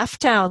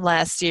left town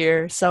last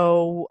year.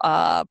 So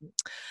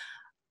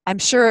I'm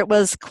sure it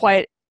was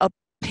quite a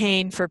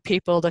pain for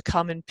people to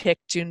come and pick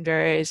June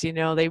berries.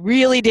 They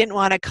really didn't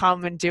want to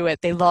come and do it.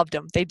 They loved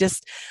them. They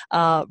just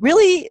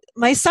really,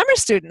 my summer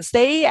students,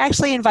 they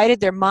actually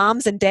invited their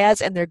moms and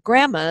dads and their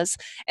grandmas.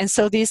 And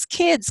so these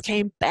kids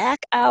came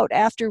back out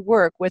after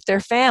work with their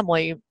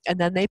family, and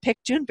then they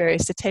picked June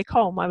berries to take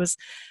home. I was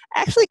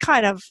actually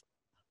kind of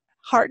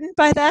heartened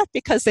by that,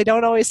 because they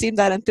don't always seem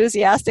that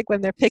enthusiastic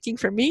when they're picking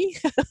for me.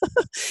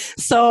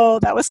 So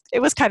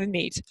it was kind of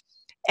neat.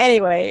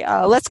 Anyway,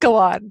 let's go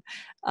on.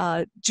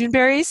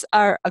 Juneberries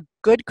are a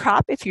good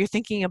crop if you're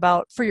thinking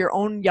about for your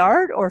own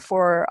yard or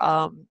for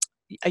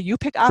a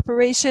U-pick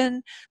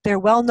operation. They're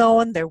well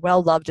known, they're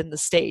well loved in the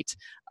state.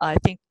 I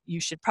think you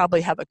should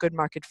probably have a good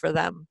market for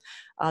them.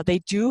 They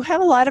do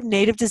have a lot of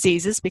native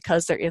diseases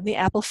because they're in the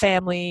apple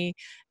family,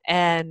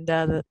 and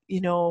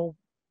you know,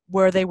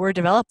 where they were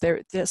developed,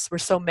 there just were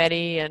so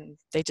many, and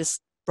they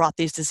just brought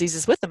these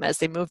diseases with them as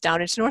they moved down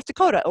into North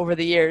Dakota over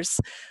the years.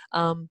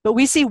 But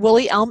we see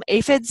woolly elm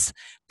aphids.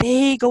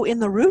 They go in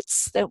the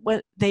roots. That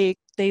when they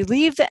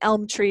leave the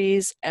elm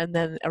trees, and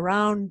then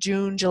around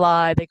June,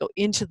 July, they go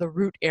into the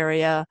root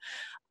area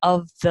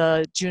of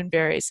the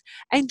Juneberries.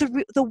 And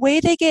the way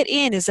they get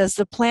in is as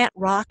the plant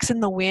rocks in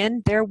the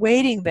wind, they're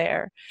waiting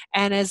there.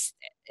 And as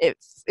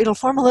it'll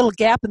form a little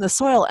gap in the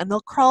soil, and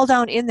they'll crawl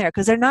down in there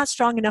because they're not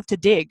strong enough to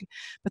dig,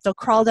 but they'll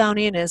crawl down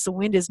in as the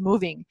wind is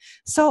moving.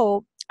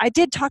 So I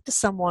did talk to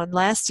someone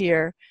last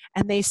year,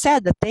 and they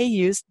said that they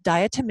used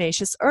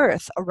diatomaceous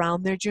earth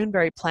around their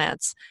Juneberry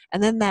plants,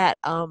 and then that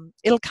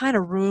it'll kind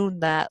of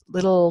ruin that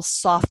little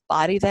soft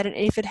body that an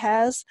aphid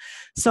has.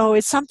 So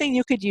it's something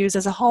you could use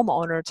as a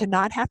homeowner to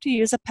not have to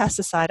use a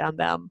pesticide on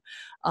them,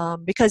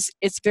 because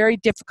it's very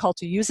difficult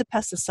to use a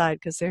pesticide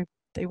because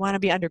they want to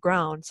be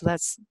underground. So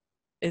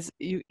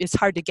it's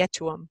hard to get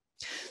to them.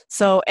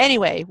 So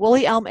anyway,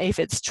 woolly elm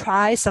aphids,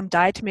 try some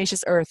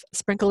diatomaceous earth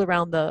sprinkled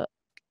around the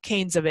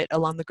canes of it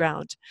along the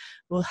ground.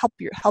 Will help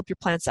your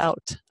plants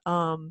out.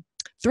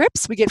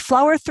 Thrips, we get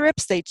flower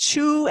thrips. They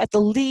chew at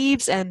the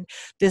leaves and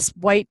this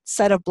white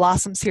set of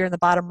blossoms here in the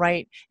bottom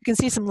right. You can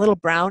see some little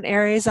brown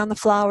areas on the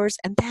flowers,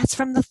 and that's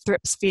from the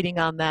thrips feeding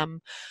on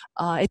them.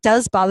 It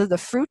does bother the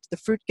fruit. The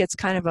fruit gets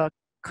kind of a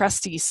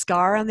crusty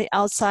scar on the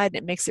outside, and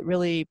it makes it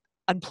really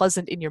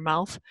unpleasant in your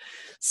mouth.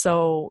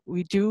 So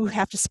we do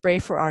have to spray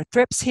for our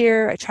thrips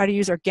here. I try to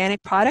use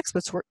organic products,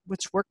 which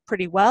work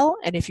pretty well.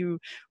 And if you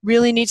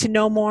really need to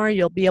know more,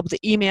 you'll be able to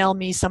email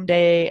me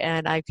someday,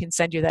 and I can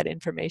send you that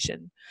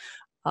information.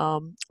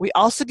 We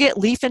also get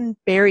leaf and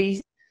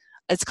berry.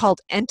 It's called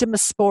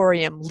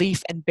entomosporium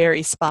leaf and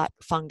berry spot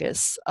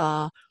fungus.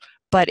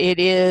 But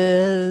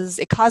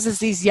it causes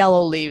these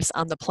yellow leaves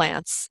on the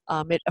plants.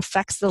 It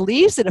affects the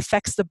leaves, it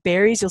affects the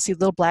berries. You'll see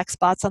little black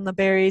spots on the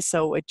berries,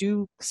 so I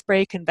do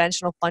spray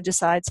conventional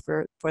fungicides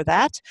for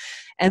that.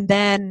 And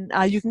then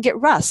you can get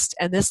rust,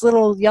 and this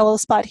little yellow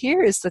spot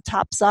here is the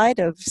top side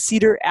of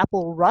cedar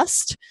apple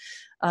rust.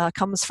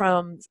 Comes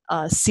from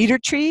cedar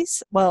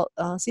trees. Well,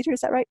 cedar,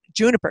 is that right?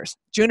 Junipers.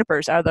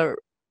 Junipers are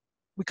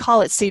we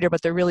call it cedar,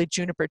 but they're really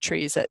juniper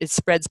trees that it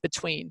spreads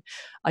between.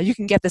 You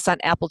can get this on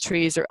apple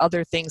trees or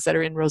other things that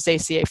are in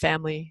Rosaceae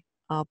family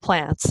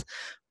plants.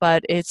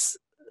 But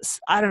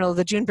I don't know,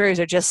 the Juneberries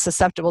are just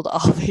susceptible to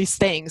all these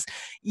things.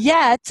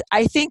 Yet,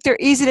 I think they're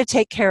easy to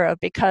take care of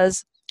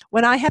because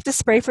when I have to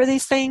spray for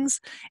these things,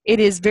 it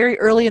is very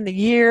early in the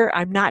year.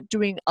 I'm not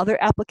doing other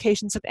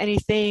applications of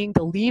anything.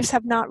 The leaves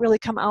have not really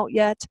come out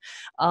yet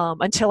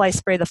until I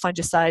spray the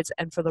fungicides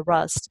and for the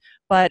rust.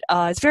 But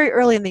it's very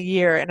early in the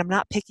year, and I'm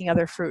not picking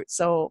other fruit,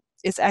 so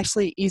it's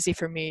actually easy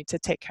for me to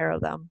take care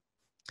of them.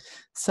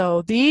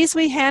 So these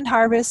we hand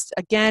harvest,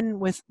 again,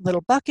 with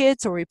little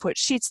buckets, or we put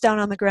sheets down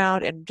on the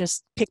ground and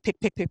just pick, pick,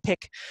 pick, pick,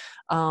 pick.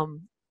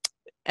 And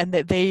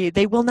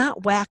they will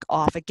not whack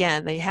off.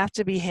 Again, they have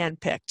to be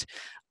hand-picked.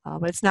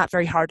 But it's not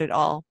very hard at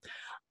all.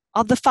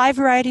 Of the 5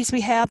 varieties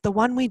we have, the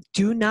one we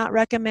do not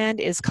recommend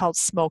is called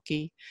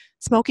Smoky.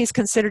 Smoky is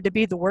considered to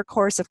be the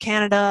workhorse of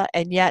Canada,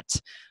 and yet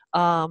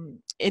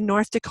in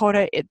North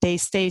Dakota, they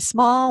stay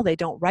small, they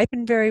don't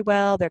ripen very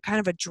well, they're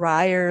kind of a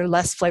drier,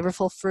 less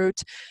flavorful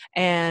fruit,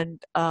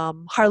 and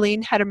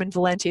Harleen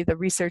Hederman-Valenti, the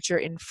researcher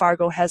in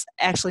Fargo, has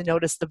actually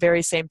noticed the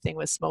very same thing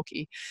with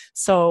Smoky.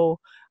 So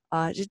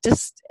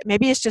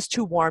maybe it's just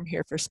too warm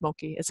here for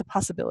Smoky. It's a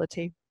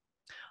possibility.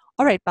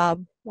 All right,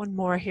 Bob, one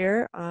more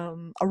here.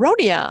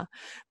 Aronia.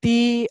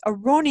 The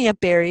aronia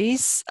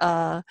berries,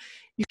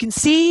 you can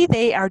see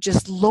they are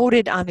just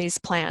loaded on these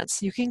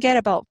plants. You can get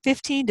about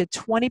 15 to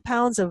 20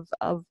 pounds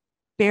of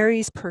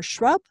berries per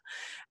shrub.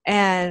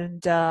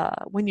 And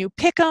when you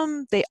pick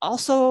them, they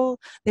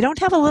don't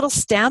have a little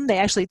stem. They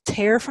actually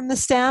tear from the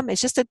stem.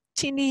 It's just a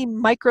teeny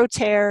micro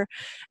tear.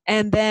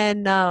 And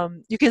then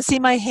you can see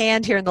my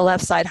hand here on the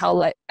left side,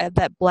 how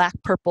that black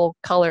purple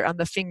color on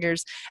the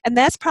fingers. And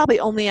that's probably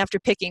only after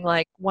picking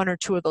like 1 or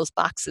 2 of those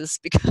boxes,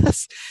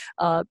 because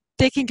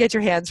they can get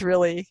your hands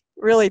really,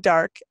 really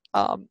dark.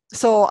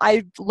 So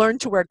I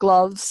learned to wear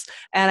gloves,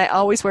 and I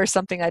always wear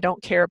something I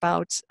don't care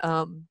about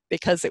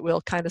because it will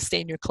kind of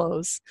stain your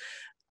clothes.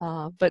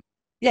 But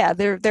yeah,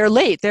 they're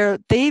late.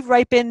 They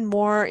ripen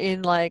more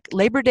in like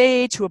Labor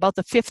Day to about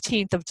the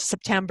 15th of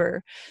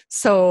September.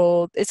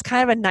 So it's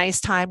kind of a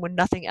nice time when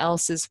nothing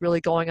else is really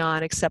going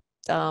on except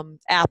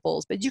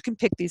apples. But you can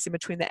pick these in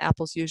between the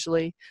apples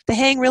usually. They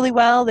hang really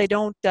well. They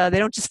don't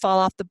just fall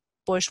off the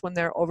bush when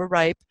they're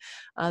overripe.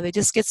 They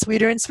just get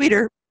sweeter and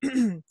sweeter.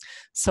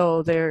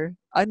 So they're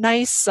a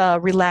nice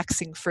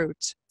relaxing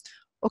fruit.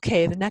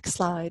 Okay, the next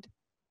slide.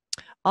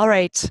 All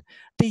right,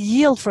 the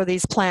yield for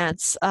these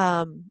plants,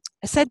 I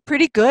said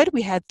pretty good.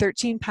 We had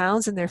 13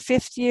 pounds in their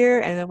 5th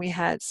year, and then we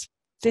had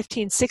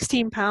 15,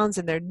 16 pounds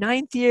in their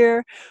 9th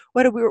year.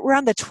 We're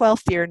on the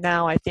 12th year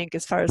now, I think,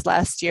 as far as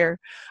last year.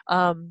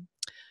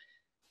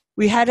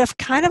 We had a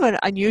kind of an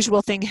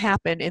unusual thing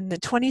happen in the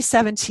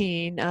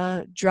 2017,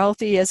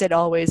 drouthy as it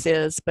always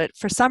is, but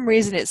for some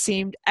reason it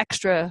seemed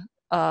extra,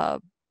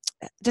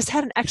 just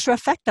had an extra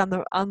effect on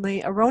the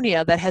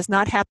aronia that has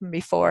not happened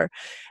before.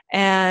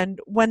 And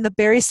when the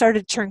berries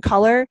started to turn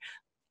color,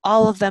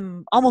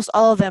 almost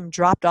all of them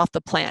dropped off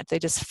the plant. They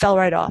just fell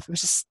right off. It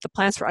was just the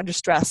plants were under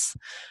stress.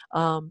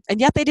 And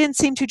yet they didn't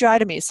seem too dry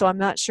to me. So I'm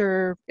not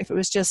sure if it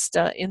was just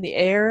in the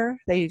air.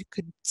 They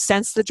could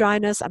sense the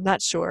dryness. I'm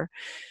not sure.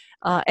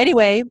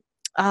 Anyway,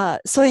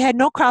 so they had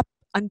no crop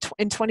in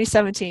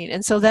 2017.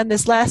 And so then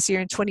this last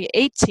year in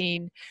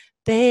 2018,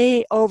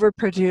 they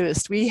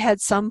overproduced. We had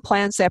some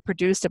plants that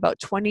produced about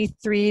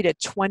 23 to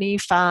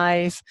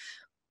 25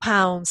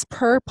 pounds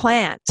per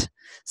plant.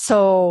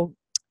 So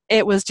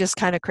it was just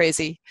kind of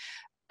crazy.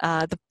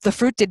 The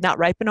fruit did not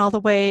ripen all the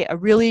way. I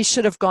really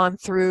should have gone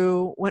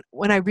through,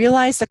 when I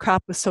realized the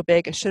crop was so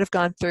big, I should have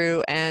gone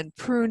through and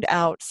pruned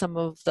out some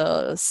of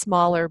the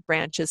smaller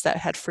branches that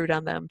had fruit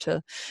on them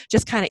to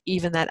just kind of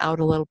even that out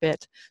a little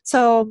bit.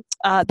 So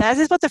that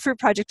is what the fruit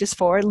project is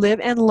for, live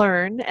and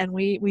learn, and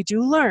we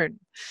do learn.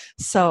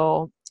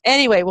 So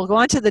anyway, we'll go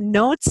on to the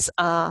notes.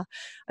 I've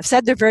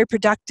said they're very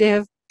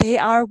productive. They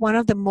are one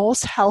of the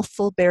most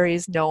healthful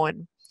berries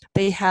known.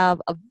 They have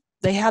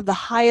the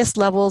highest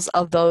levels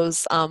of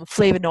those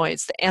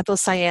flavonoids, the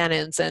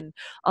anthocyanins, and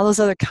all those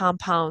other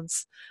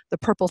compounds, the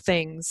purple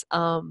things,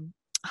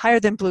 higher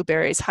than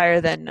blueberries, higher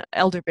than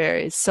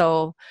elderberries.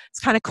 So it's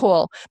kind of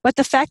cool. But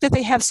the fact that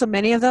they have so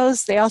many of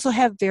those, they also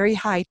have very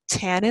high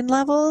tannin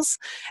levels.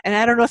 And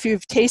I don't know if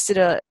you've tasted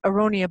a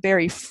aronia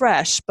berry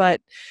fresh, but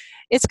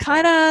it's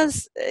kind of,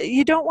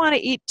 you don't want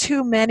to eat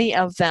too many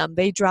of them.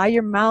 They dry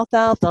your mouth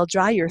out. They'll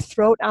dry your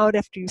throat out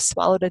after you've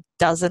swallowed a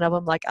dozen of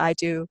them like I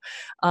do.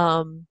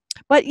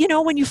 But you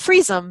know, when you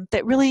freeze them,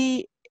 it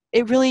really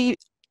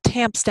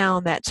tamps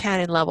down that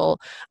tannin level.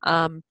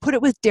 Put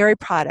it with dairy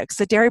products.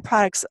 The dairy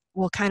products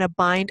will kind of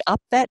bind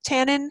up that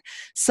tannin.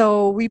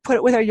 So we put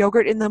it with our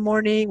yogurt in the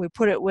morning. We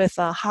put it with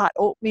hot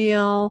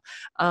oatmeal.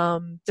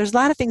 There's a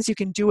lot of things you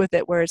can do with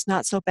it where it's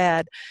not so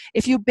bad.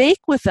 If you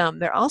bake with them,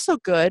 they're also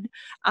good.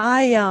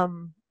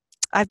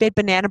 I've made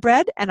banana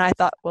bread, and I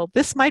thought, well,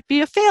 this might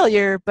be a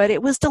failure, but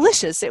it was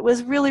delicious. It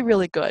was really,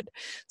 really good.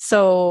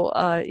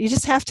 So you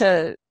just have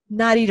to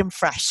not eat them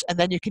fresh, and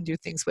then you can do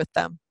things with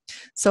them.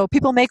 So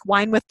people make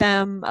wine with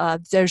them.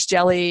 There's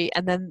jelly,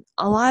 and then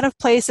a lot of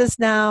places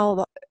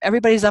now,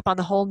 everybody's up on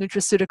the whole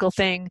nutraceutical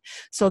thing,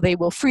 so they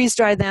will freeze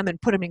dry them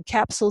and put them in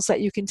capsules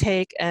that you can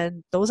take,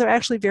 and those are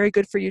actually very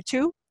good for you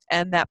too.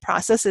 And that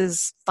process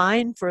is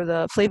fine for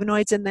the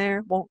flavonoids in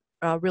there, won't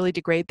really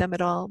degrade them at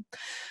all.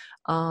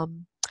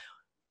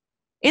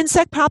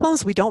 Insect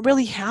problems, we don't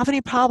really have any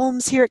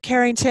problems here at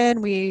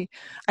Carrington.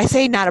 I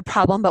say not a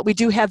problem, but we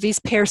do have these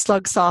pear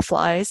slug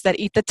sawflies that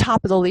eat the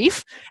top of the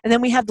leaf, and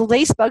then we have the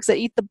lace bugs that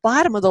eat the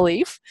bottom of the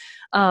leaf.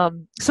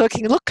 So it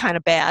can look kind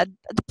of bad.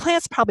 The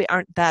plants probably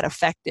aren't that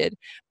affected,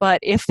 but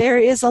if there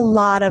is a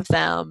lot of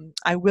them,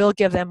 I will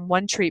give them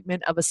one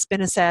treatment of a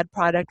spinosad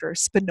product or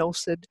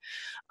spinosad.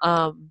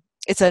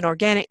 It's an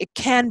organic, it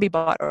can be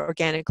bought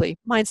organically.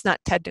 Mine's not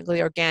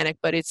technically organic,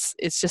 but it's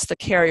just the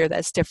carrier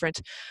that's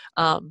different.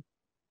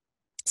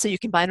 So you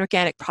can buy an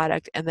organic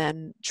product and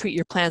then treat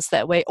your plants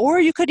that way. Or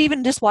you could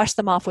even just wash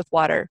them off with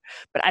water.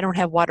 But I don't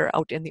have water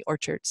out in the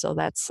orchard, so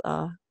that's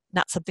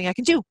not something I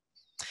can do.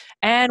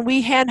 And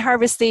we hand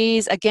harvest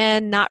these.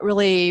 Again, not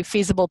really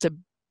feasible to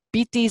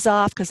beat these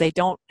off because they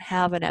don't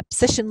have an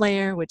abscission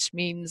layer, which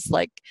means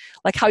like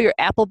how your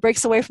apple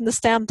breaks away from the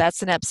stem,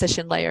 that's an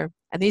abscission layer.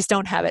 And these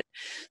don't have it.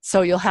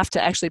 So you'll have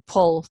to actually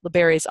pull the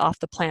berries off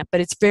the plant.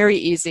 But it's very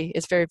easy.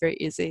 It's very, very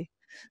easy.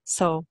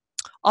 So,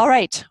 all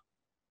right.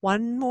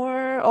 One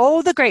more.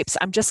 Oh, the grapes.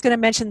 I'm just going to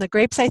mention the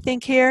grapes, I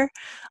think, here.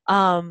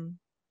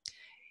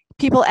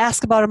 People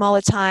ask about them all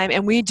the time,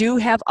 and we do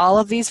have all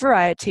of these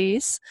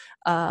varieties.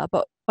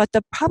 But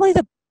probably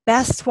the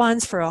best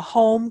ones for a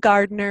home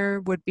gardener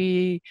would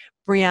be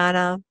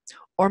Brianna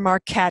or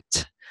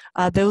Marquette.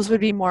 Those would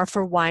be more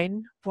for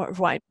wine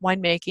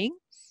making.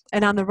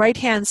 And on the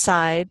right-hand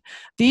side,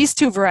 these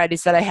two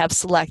varieties that I have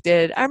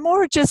selected are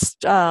more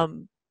just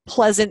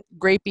pleasant,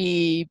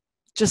 grapey,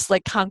 just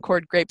like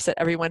Concord grapes that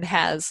everyone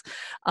has.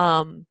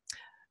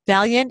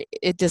 Valiant,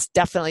 it just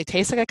definitely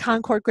tastes like a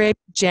Concord grape,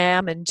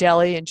 jam and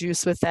jelly and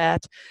juice with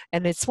that.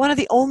 And it's one of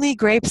the only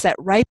grapes that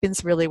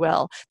ripens really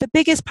well. The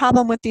biggest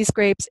problem with these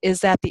grapes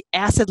is that the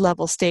acid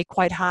levels stay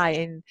quite high,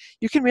 and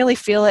you can really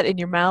feel it in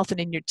your mouth and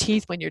in your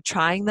teeth when you're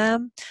trying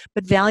them.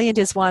 But Valiant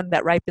is one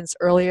that ripens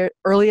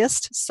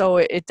earliest, so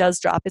it does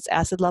drop its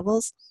acid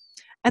levels.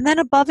 And then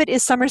above it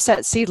is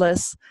Somerset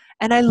Seedless.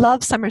 And I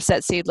love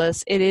Somerset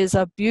Seedless. It is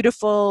a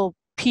beautiful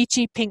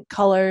peachy pink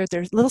color.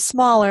 They're a little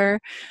smaller.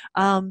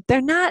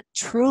 They're not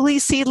truly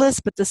seedless,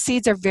 but the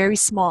seeds are very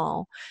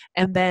small.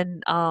 And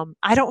then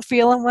I don't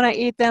feel them when I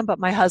eat them, but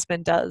my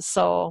husband does.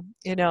 So,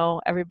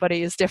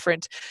 everybody is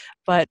different.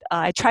 But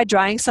I tried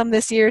drying some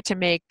this year to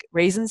make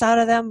raisins out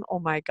of them. Oh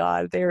my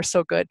God, they are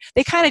so good.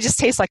 They kind of just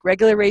taste like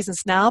regular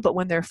raisins now, but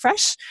when they're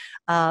fresh,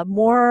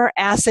 more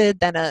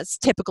acid than a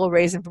typical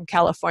raisin from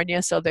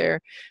California. So they're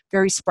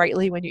very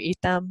sprightly when you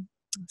eat them.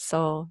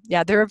 So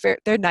yeah, they're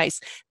nice.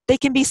 They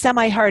can be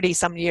semi-hardy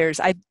some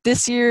years.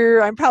 This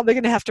year I'm probably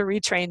going to have to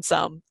retrain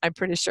some. I'm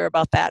pretty sure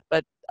about that,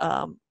 but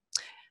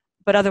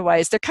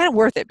otherwise they're kind of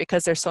worth it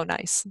because they're so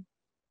nice.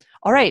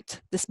 All right,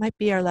 this might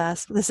be our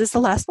last. This is the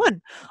last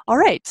one. All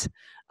right,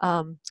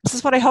 this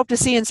is what I hope to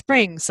see in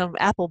spring: some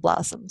apple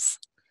blossoms.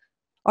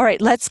 All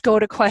right, let's go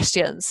to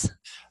questions.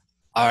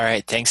 All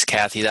right, thanks,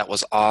 Kathy. That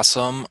was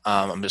awesome.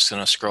 I'm just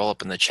going to scroll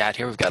up in the chat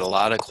here. We've got a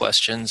lot of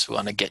questions we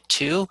want to get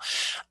to.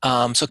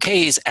 So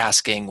Kay's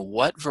asking,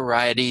 what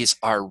varieties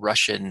are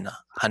Russian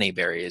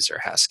honeyberries or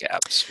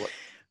haskabs?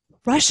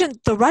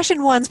 The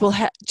Russian ones will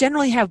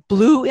generally have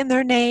blue in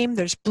their name.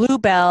 There's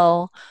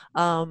bluebell,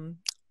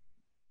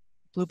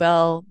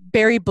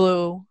 berry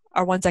blue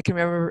are ones I can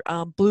remember.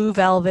 Blue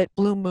velvet,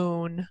 blue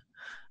moon.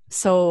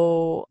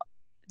 So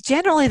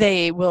generally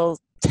they will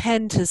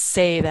tend to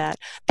say that.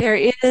 There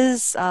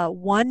is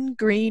One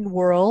Green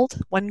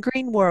World. One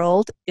Green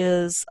World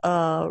is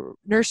a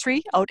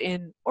nursery out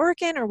in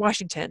Oregon or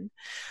Washington,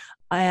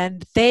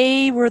 and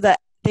they were the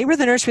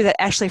nursery that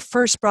actually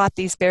first brought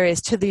these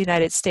berries to the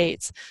United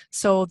States.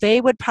 So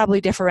they would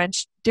probably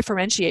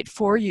differentiate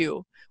for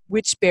you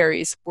which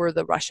berries were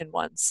the Russian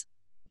ones.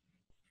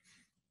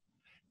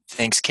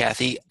 Thanks,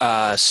 Kathy.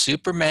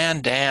 Superman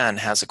Dan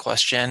has a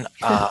question.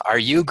 Are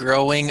you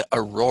growing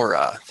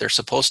Aurora? They're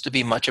supposed to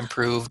be much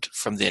improved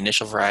from the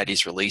initial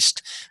varieties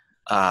released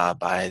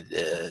by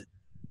the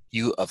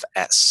U of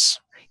S.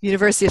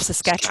 University of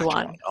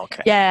Saskatchewan.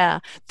 Okay. Yeah,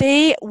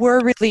 they were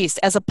released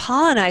as a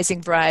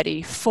pollinizing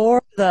variety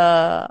for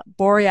the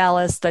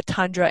Borealis, the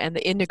Tundra, and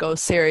the Indigo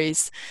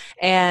series,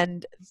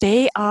 and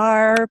they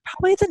are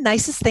probably the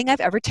nicest thing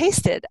I've ever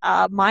tasted.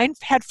 Mine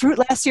had fruit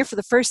last year for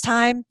the first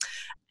time,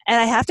 and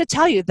I have to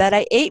tell you that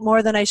I ate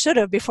more than I should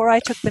have before I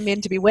took them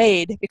in to be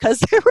weighed because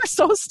they were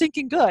so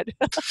stinking good.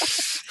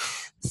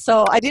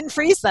 So I didn't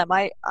freeze them.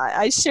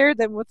 I shared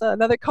them with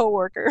another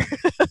coworker.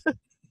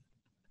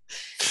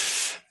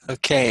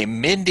 Okay,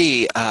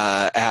 Mindy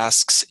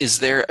asks, is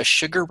there a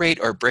sugar rate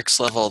or Brix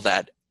level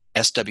that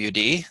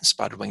SWD,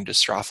 spotted winged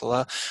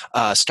Drosophila,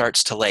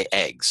 starts to lay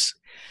eggs?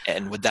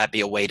 And would that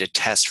be a way to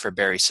test for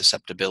berry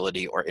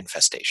susceptibility or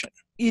infestation?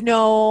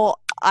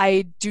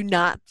 I do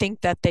not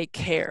think that they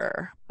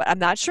care, but I'm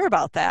not sure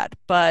about that.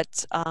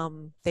 But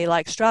they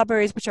like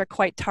strawberries, which are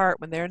quite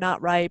tart when they're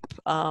not ripe.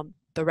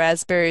 The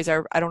raspberries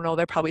are, I don't know,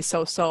 they're probably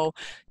so-so.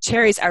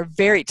 Cherries are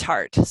very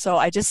tart, so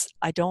I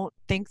don't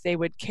think they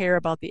would care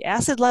about the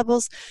acid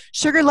levels.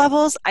 Sugar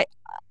levels,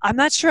 I'm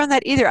not sure on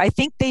that either. I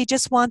think they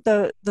just want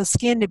the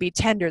skin to be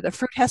tender. The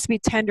fruit has to be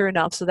tender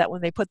enough so that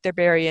when they put their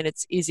berry in,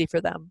 it's easy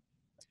for them.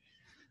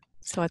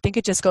 So I think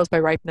it just goes by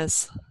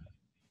ripeness.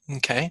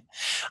 Okay.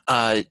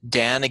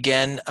 Dan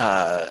again,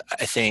 I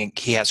think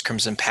he has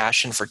Crimson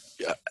Passion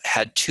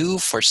had 2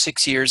 for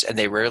 6 years, and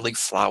they rarely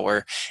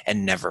flower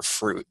and never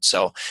fruit.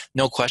 So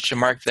no question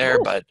mark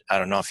there, but I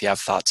don't know if you have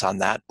thoughts on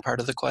that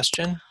part of the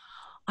question.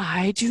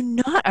 I do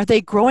not. Are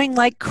they growing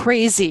like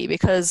crazy?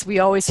 Because we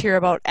always hear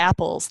about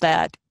apples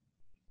that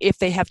if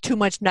they have too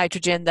much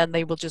nitrogen, then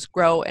they will just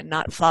grow and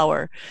not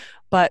flower.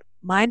 But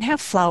mine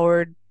have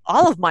flowered.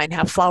 All of mine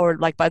have flowered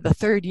like by the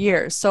 3rd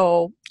year.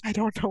 So I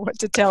don't know what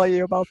to tell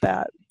you about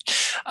that.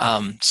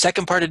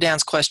 Second part of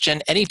Dan's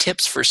question, any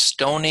tips for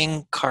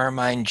stoning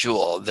Carmine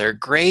Jewel? They're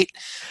great,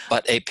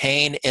 but a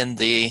pain in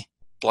the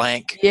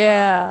blank.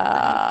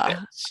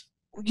 Yeah.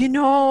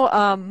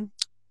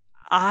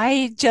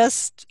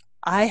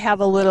 I have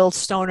a little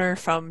stoner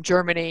from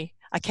Germany.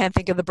 I can't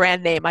think of the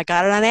brand name. I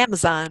got it on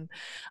Amazon.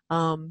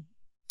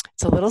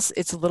 It's a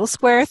little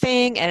square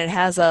thing, and it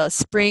has a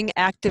spring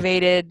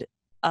activated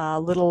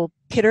little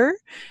pitter,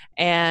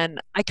 and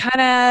I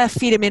kind of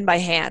feed them in by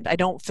hand. I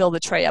don't fill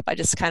the tray up. I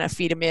just kind of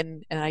feed them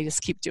in, and I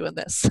just keep doing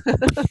this.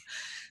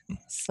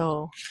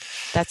 So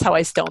that's how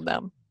I stone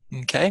them.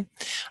 Okay.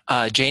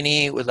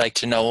 Janie would like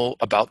to know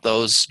about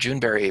those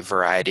Juneberry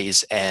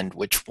varieties and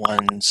which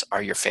ones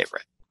are your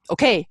favorite.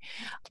 Okay.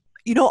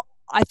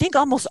 I think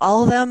almost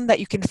all of them that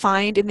you can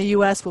find in the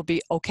U.S. will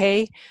be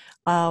okay.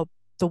 The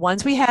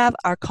ones we have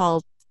are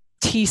called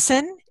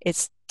Thiessen.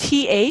 It's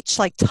T-H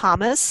like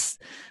Thomas.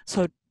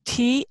 So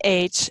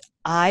Thiessen.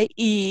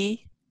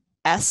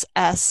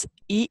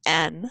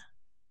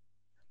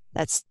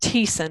 That's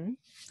Thiessen.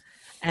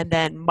 And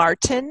then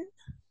Martin.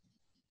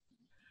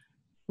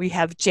 We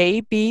have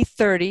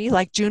JB30,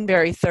 like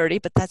Juneberry 30,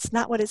 but that's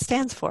not what it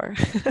stands for.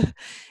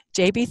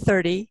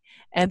 JB30.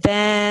 And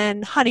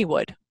then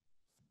Honeywood.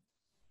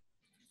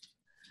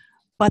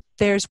 But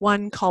there's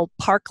one called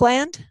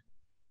Parkland.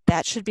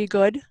 That should be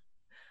good.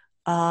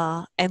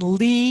 And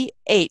Lee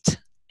 8,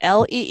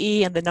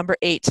 Lee and the number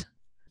 8.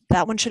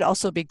 that one should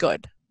also be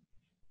good.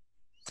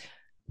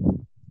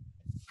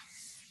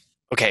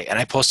 Okay, and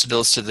I posted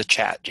those to the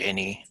chat,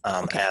 Janie,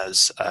 Okay.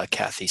 as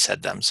Kathy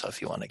said them. So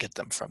if you want to get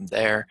them from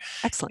there,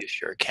 Excellent. you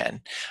sure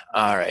can.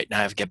 All right, now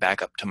I have to get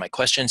back up to my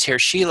questions here.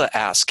 Sheila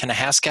asks, can a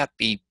haskap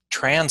be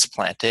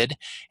transplanted,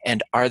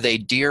 and are they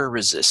deer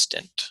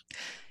resistant?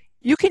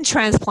 You can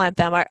transplant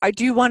them.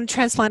 Do you want to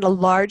transplant a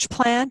large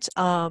plant?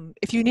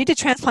 If you need to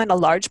transplant a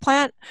large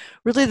plant,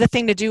 really the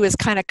thing to do is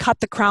kind of cut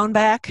the crown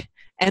back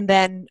and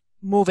then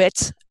move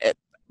it.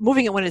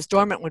 Moving it when it's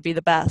dormant would be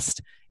the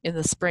best. In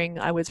the spring,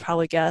 I would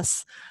probably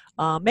guess.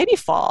 Maybe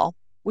fall.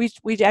 We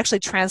actually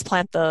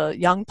transplant the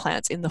young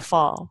plants in the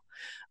fall.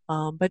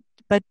 But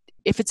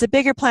if it's a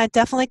bigger plant,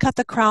 definitely cut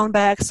the crown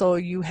back so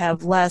you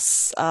have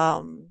less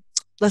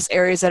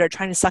areas that are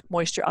trying to suck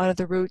moisture out of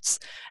the roots,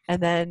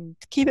 and then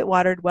keep it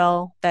watered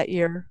well that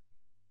year.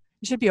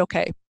 You should be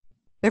okay.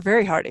 They're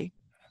very hardy.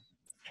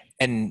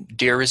 And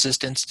deer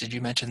resistance, did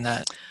you mention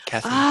that,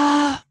 Kathy?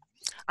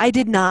 I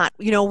did not.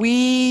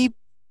 We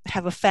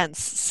have a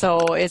fence, so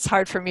it's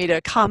hard for me to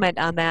comment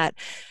on that.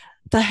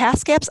 The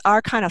haskaps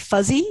are kind of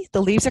fuzzy.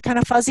 The leaves are kind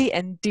of fuzzy,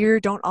 and deer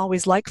don't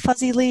always like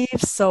fuzzy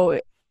leaves, so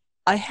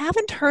I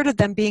haven't heard of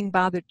them being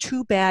bothered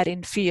too bad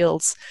in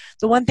fields.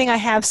 The one thing I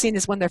have seen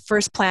is when they're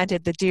first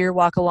planted, the deer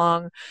walk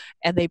along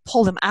and they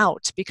pull them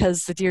out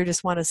because the deer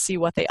just want to see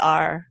what they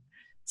are.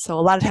 So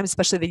a lot of times,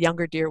 especially the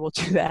younger deer will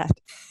do that.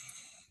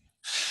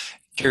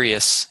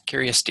 Curious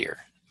deer.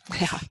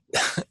 Yeah.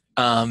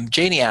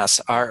 Janie asks,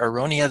 are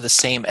aronia the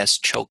same as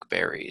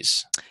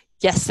chokeberries?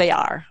 Yes, they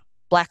are.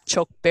 Black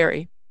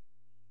chokeberry.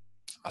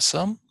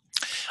 Awesome.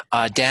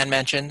 Dan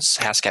mentions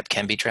haskap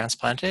can be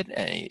transplanted.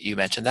 You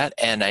mentioned that.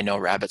 And I know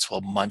rabbits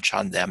will munch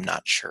on them,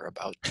 not sure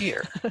about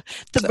deer.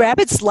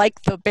 Rabbits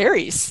like the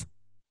berries.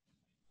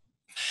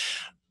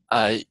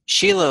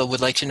 Sheila would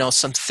like to know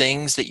some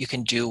things that you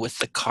can do with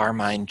the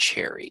carmine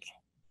cherry.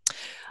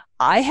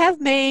 I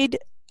have made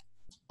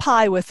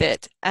pie with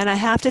it, and I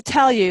have to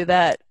tell you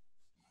that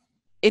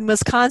in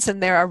Wisconsin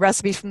there are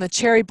recipes from the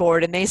cherry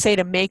board, and they say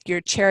to make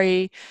your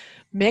cherry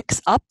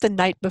mix up the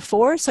night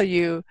before. So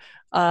you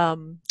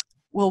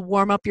will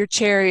warm up your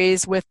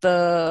cherries with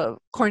the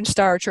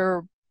cornstarch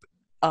or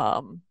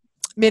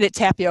minute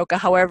tapioca,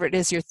 however it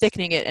is you're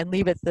thickening it, and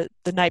leave it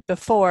the night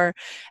before.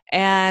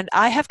 And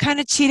I have kind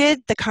of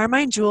cheated. The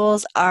Carmine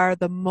Jewels are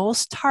the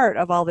most tart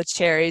of all the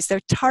cherries. They're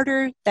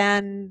tarter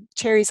than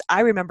cherries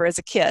I remember as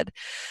a kid.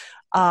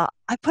 I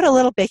put a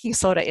little baking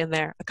soda in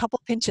there, a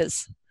couple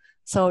pinches.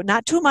 So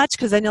not too much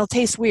because then it'll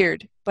taste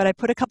weird, but I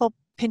put a couple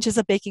pinches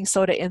of baking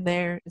soda in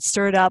there and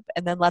stir it up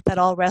and then let that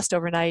all rest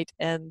overnight,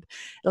 and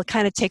it'll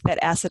kind of take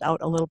that acid out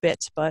a little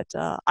bit. But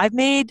I've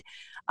made,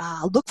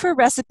 look for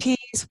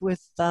recipes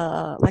with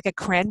like a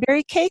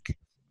cranberry cake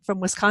from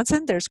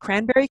Wisconsin. There's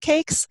cranberry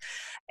cakes,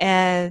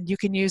 and you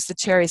can use the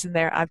cherries in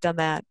there. I've done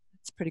that.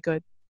 It's pretty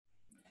good.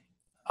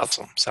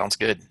 Awesome. Sounds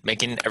good.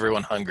 Making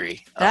everyone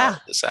hungry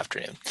this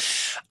afternoon.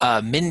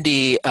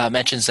 Mindy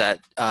mentions that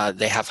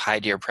they have high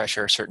deer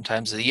pressure certain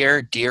times of the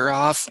year. Deer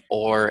off,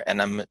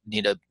 and I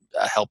need a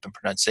help in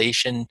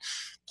pronunciation.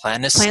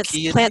 Plant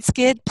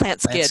skid.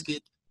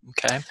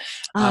 Okay.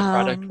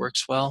 Product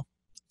works well.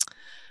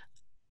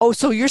 Oh,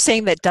 so you're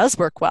saying that does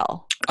work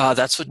well?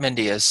 That's what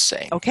Mindy is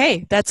saying.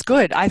 Okay, that's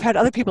good. I've had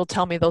other people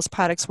tell me those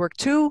products work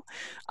too.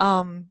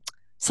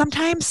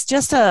 Sometimes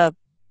just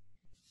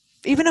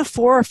even a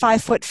 4 or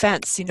 5 foot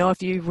fence,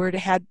 if you were to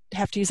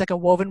have to use like a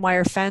woven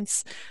wire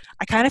fence.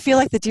 I kind of feel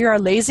like the deer are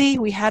lazy.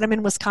 We had them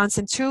in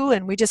Wisconsin too,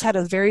 and we just had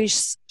a very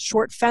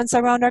short fence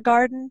around our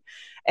garden.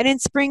 And in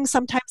spring,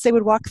 sometimes they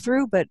would walk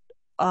through, but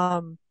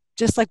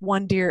just like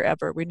one deer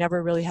ever. We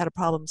never really had a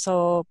problem.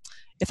 So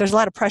if there's a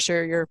lot of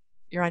pressure,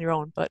 you're on your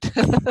own, but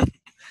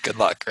good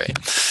luck, right?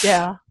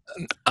 Yeah.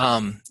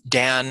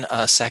 Dan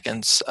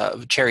seconds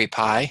cherry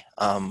pie,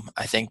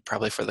 I think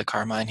probably for the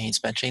Carmine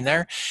he's mentioning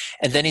there.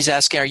 And then he's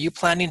asking, are you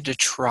planning to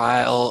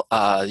trial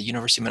the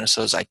University of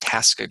Minnesota's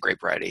Itasca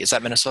grape variety? Is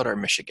that Minnesota or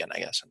Michigan, I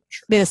guess? I'm not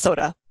sure.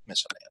 Minnesota.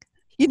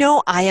 Yeah.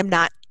 I am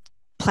not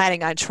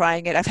planning on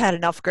trying it. I've had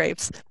enough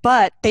grapes,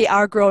 but they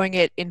are growing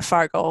it in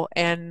Fargo,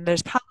 and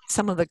there's probably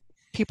some of the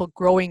people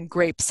growing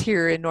grapes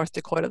here in North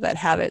Dakota that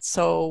have it.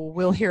 So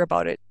we'll hear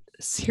about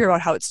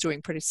how it's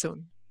doing pretty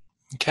soon.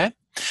 Okay.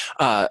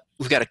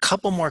 We've got a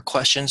couple more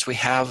questions. We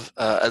have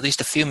at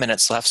least a few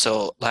minutes left,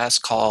 so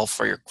last call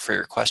for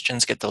your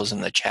questions. Get those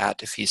in the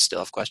chat if you still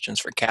have questions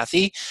for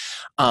Kathy.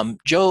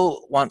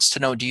 Joe wants to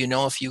know, do you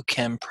know if you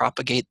can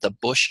propagate the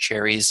bush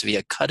cherries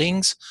via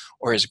cuttings,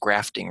 or is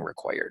grafting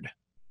required?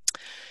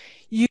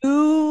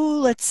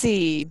 Let's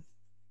see.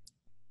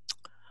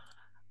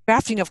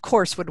 Grafting, of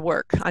course, would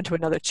work onto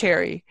another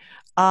cherry.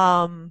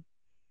 I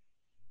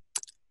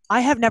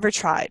have never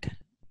tried.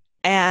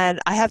 And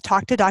I have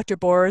talked to Dr.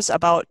 Boers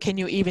about, can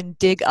you even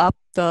dig up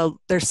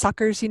their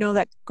suckers,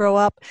 that grow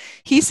up?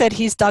 He said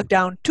he's dug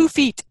down 2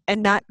 feet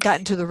and not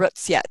gotten to the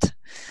roots yet.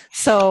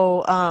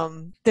 So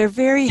they're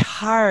very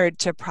hard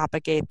to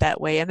propagate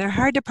that way. And they're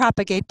hard to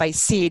propagate by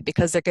seed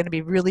because they're going to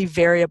be really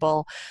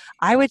variable.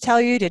 I would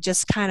tell you to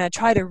just kind of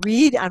try to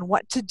read on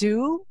what to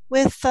do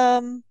with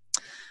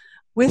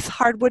with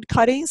hardwood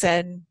cuttings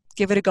and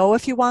give it a go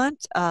if you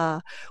want.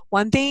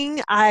 One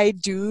thing I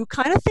do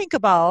kind of think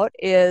about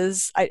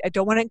is I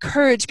don't want to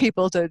encourage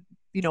people to,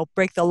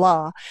 break the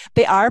law.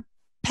 They are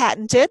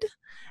patented,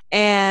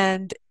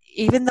 and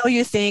even though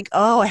you think,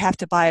 oh, I have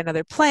to buy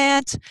another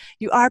plant,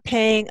 you are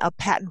paying a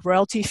patent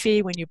royalty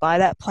fee when you buy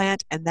that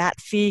plant, and that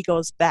fee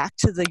goes back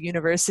to the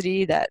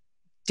university that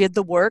did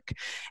the work.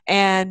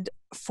 And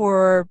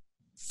for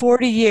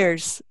 40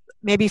 years,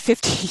 maybe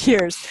 50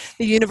 years,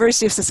 the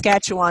University of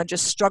Saskatchewan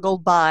just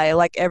struggled by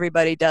like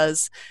everybody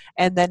does.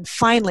 And then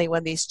finally,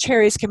 when these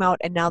cherries came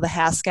out and now the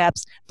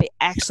Haskaps, they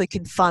actually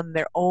can fund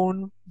their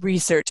own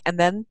research. And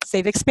then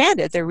they've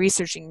expanded. They're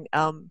researching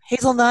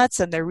hazelnuts,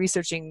 and they're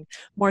researching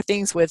more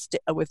things with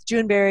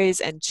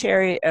Juneberries and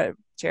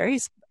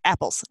cherries,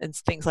 apples, and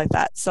things like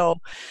that. So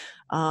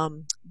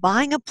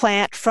buying a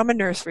plant from a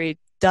nursery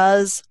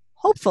does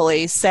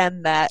hopefully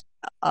send that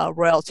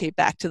royalty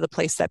back to the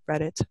place that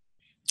bred it.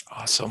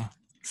 Awesome.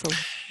 So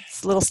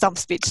it's a little stump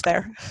speech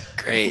there.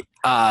 Great.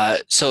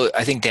 So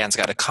I think Dan's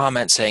got a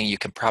comment saying you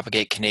can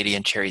propagate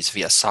Canadian cherries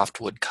via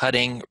softwood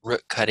cutting,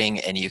 root cutting,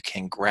 and you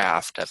can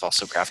graft. I've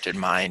also grafted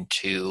mine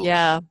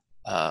to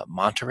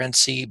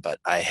Montmorency, but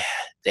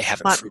they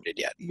haven't fruited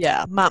yet.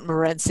 Yeah,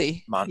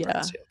 Montmorency.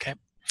 Montmorency, okay.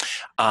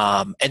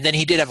 And then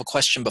he did have a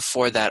question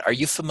before that. Are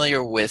you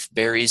familiar with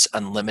Berries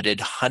Unlimited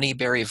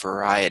honeyberry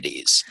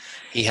varieties?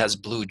 He has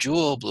Blue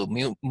Jewel,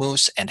 Blue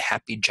Moose, and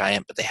Happy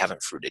Giant, but they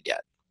haven't fruited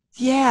yet.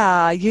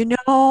 Yeah, I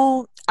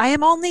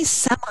am only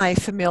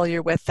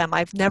semi-familiar with them.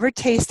 I've never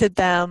tasted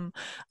them.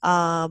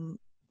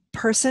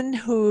 Person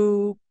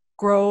who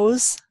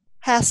grows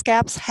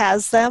Haskaps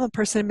has them, a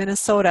person in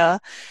Minnesota,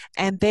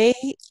 and I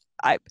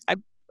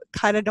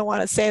kind of don't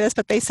want to say this,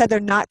 but they said they're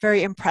not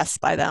very impressed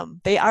by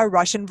them. They are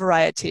Russian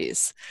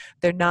varieties.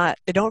 They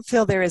don't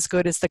feel they're as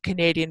good as the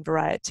Canadian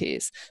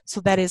varieties.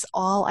 So that is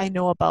all I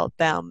know about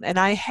them. And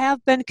I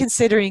have been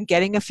considering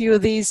getting a few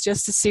of these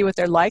just to see what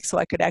they're like so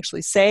I could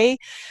actually say,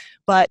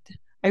 but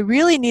I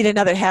really need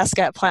another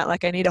Haskap plant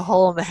like I need a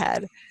hole in the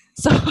head.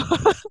 So,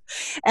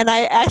 and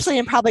I actually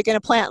am probably going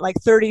to plant like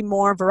 30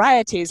 more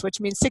varieties, which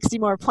means 60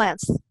 more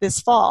plants this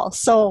fall.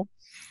 So,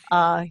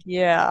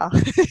 yeah.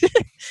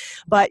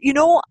 But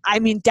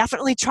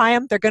definitely try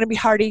them. They're going to be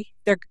hardy.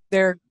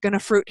 They're going to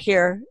fruit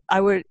here. I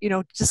would,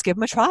 just give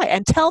them a try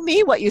and tell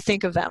me what you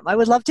think of them. I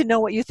would love to know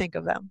what you think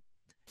of them.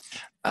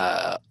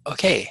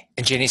 Okay.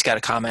 And Jeannie's got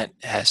a comment,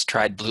 has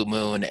tried Blue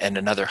Moon and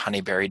another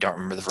honeyberry, don't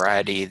remember the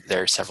variety.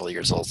 They're several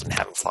years old and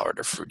haven't flowered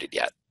or fruited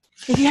yet.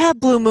 If you have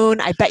Blue Moon,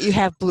 I bet you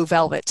have Blue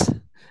Velvet.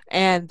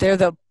 And they're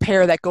the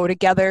pair that go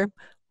together.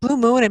 Blue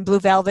Moon and Blue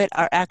Velvet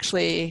are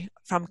actually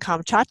from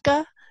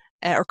Kamchatka,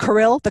 or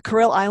Kuril, the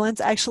Kuril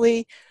Islands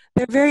actually.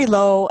 They're very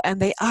low,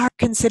 and they are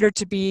considered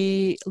to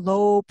be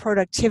low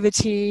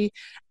productivity.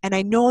 And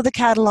I know the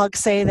catalogs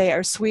say they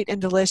are sweet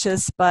and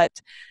delicious, but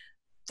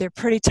they're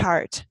pretty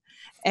tart.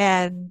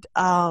 And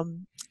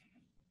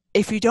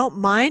if you don't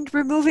mind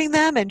removing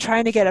them and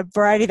trying to get a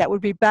variety that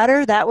would be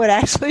better, that would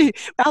actually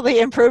probably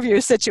improve your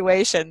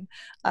situation.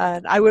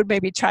 I would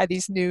maybe try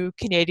these new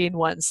Canadian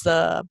ones,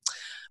 the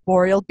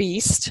Boreal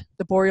Beast,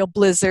 the Boreal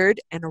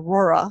Blizzard, and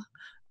Aurora.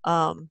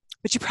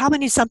 But you probably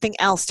need something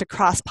else to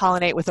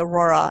cross-pollinate with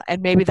Aurora,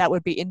 and maybe that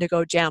would be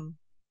Indigo Gem.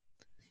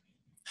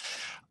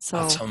 So,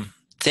 awesome.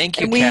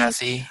 Thank you,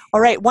 Kathy. All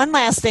right, one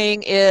last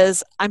thing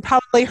is I'm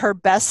probably her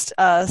best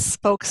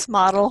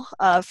spokesmodel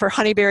for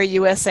Honeyberry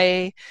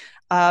USA.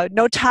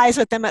 No ties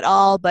with them at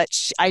all, but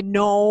I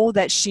know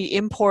that she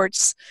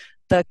imports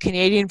the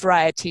Canadian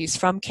varieties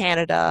from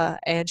Canada,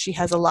 and she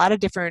has a lot of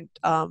different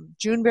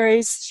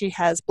Juneberries. She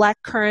has black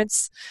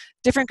currants,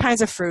 different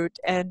kinds of fruit,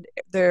 and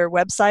their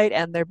website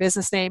and their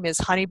business name is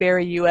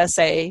Honeyberry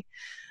USA.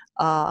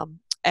 And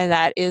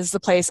that is the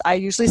place I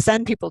usually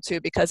send people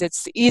to because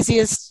it's the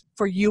easiest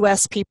for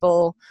U.S.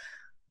 people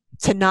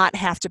to not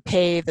have to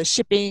pay the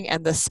shipping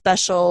and the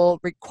special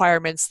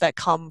requirements that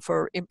come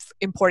for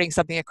importing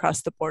something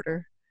across the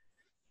border.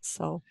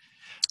 So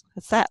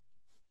that's that.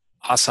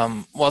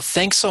 Awesome. Well,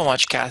 thanks so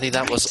much, Kathy.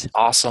 That was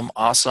awesome.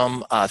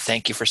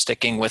 Thank you for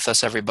sticking with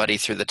us, everybody,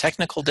 through the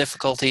technical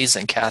difficulties,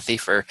 and Kathy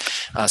for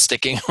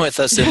sticking with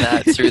us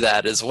through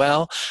that as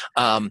well.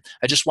 I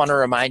just want to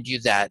remind you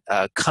that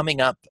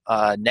coming up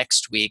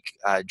next week,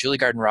 Julie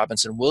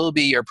Garden-Robinson will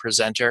be your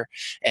presenter,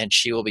 and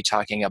she will be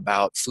talking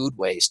about food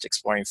waste,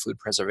 exploring food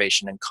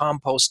preservation and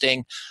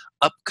composting.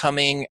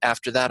 Upcoming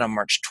after that on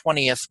March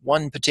 20th,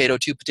 1 Potato,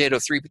 2 Potato,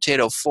 3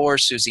 Potato, 4.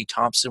 Susie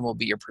Thompson will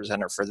be your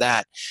presenter for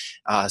that.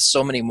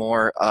 So many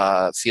more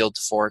Field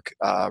to Fork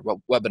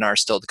webinars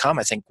still to come.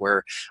 I think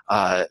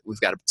we've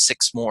got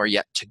 6 more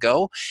yet to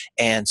go.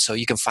 And so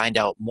you can find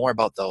out more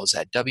about those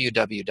at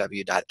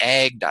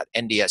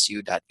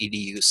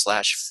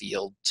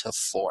www.ag.ndsu.edu/field to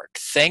fork.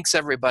 Thanks,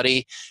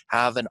 everybody.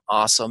 Have an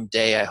awesome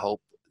day. I hope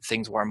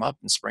things warm up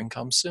and spring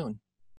comes soon.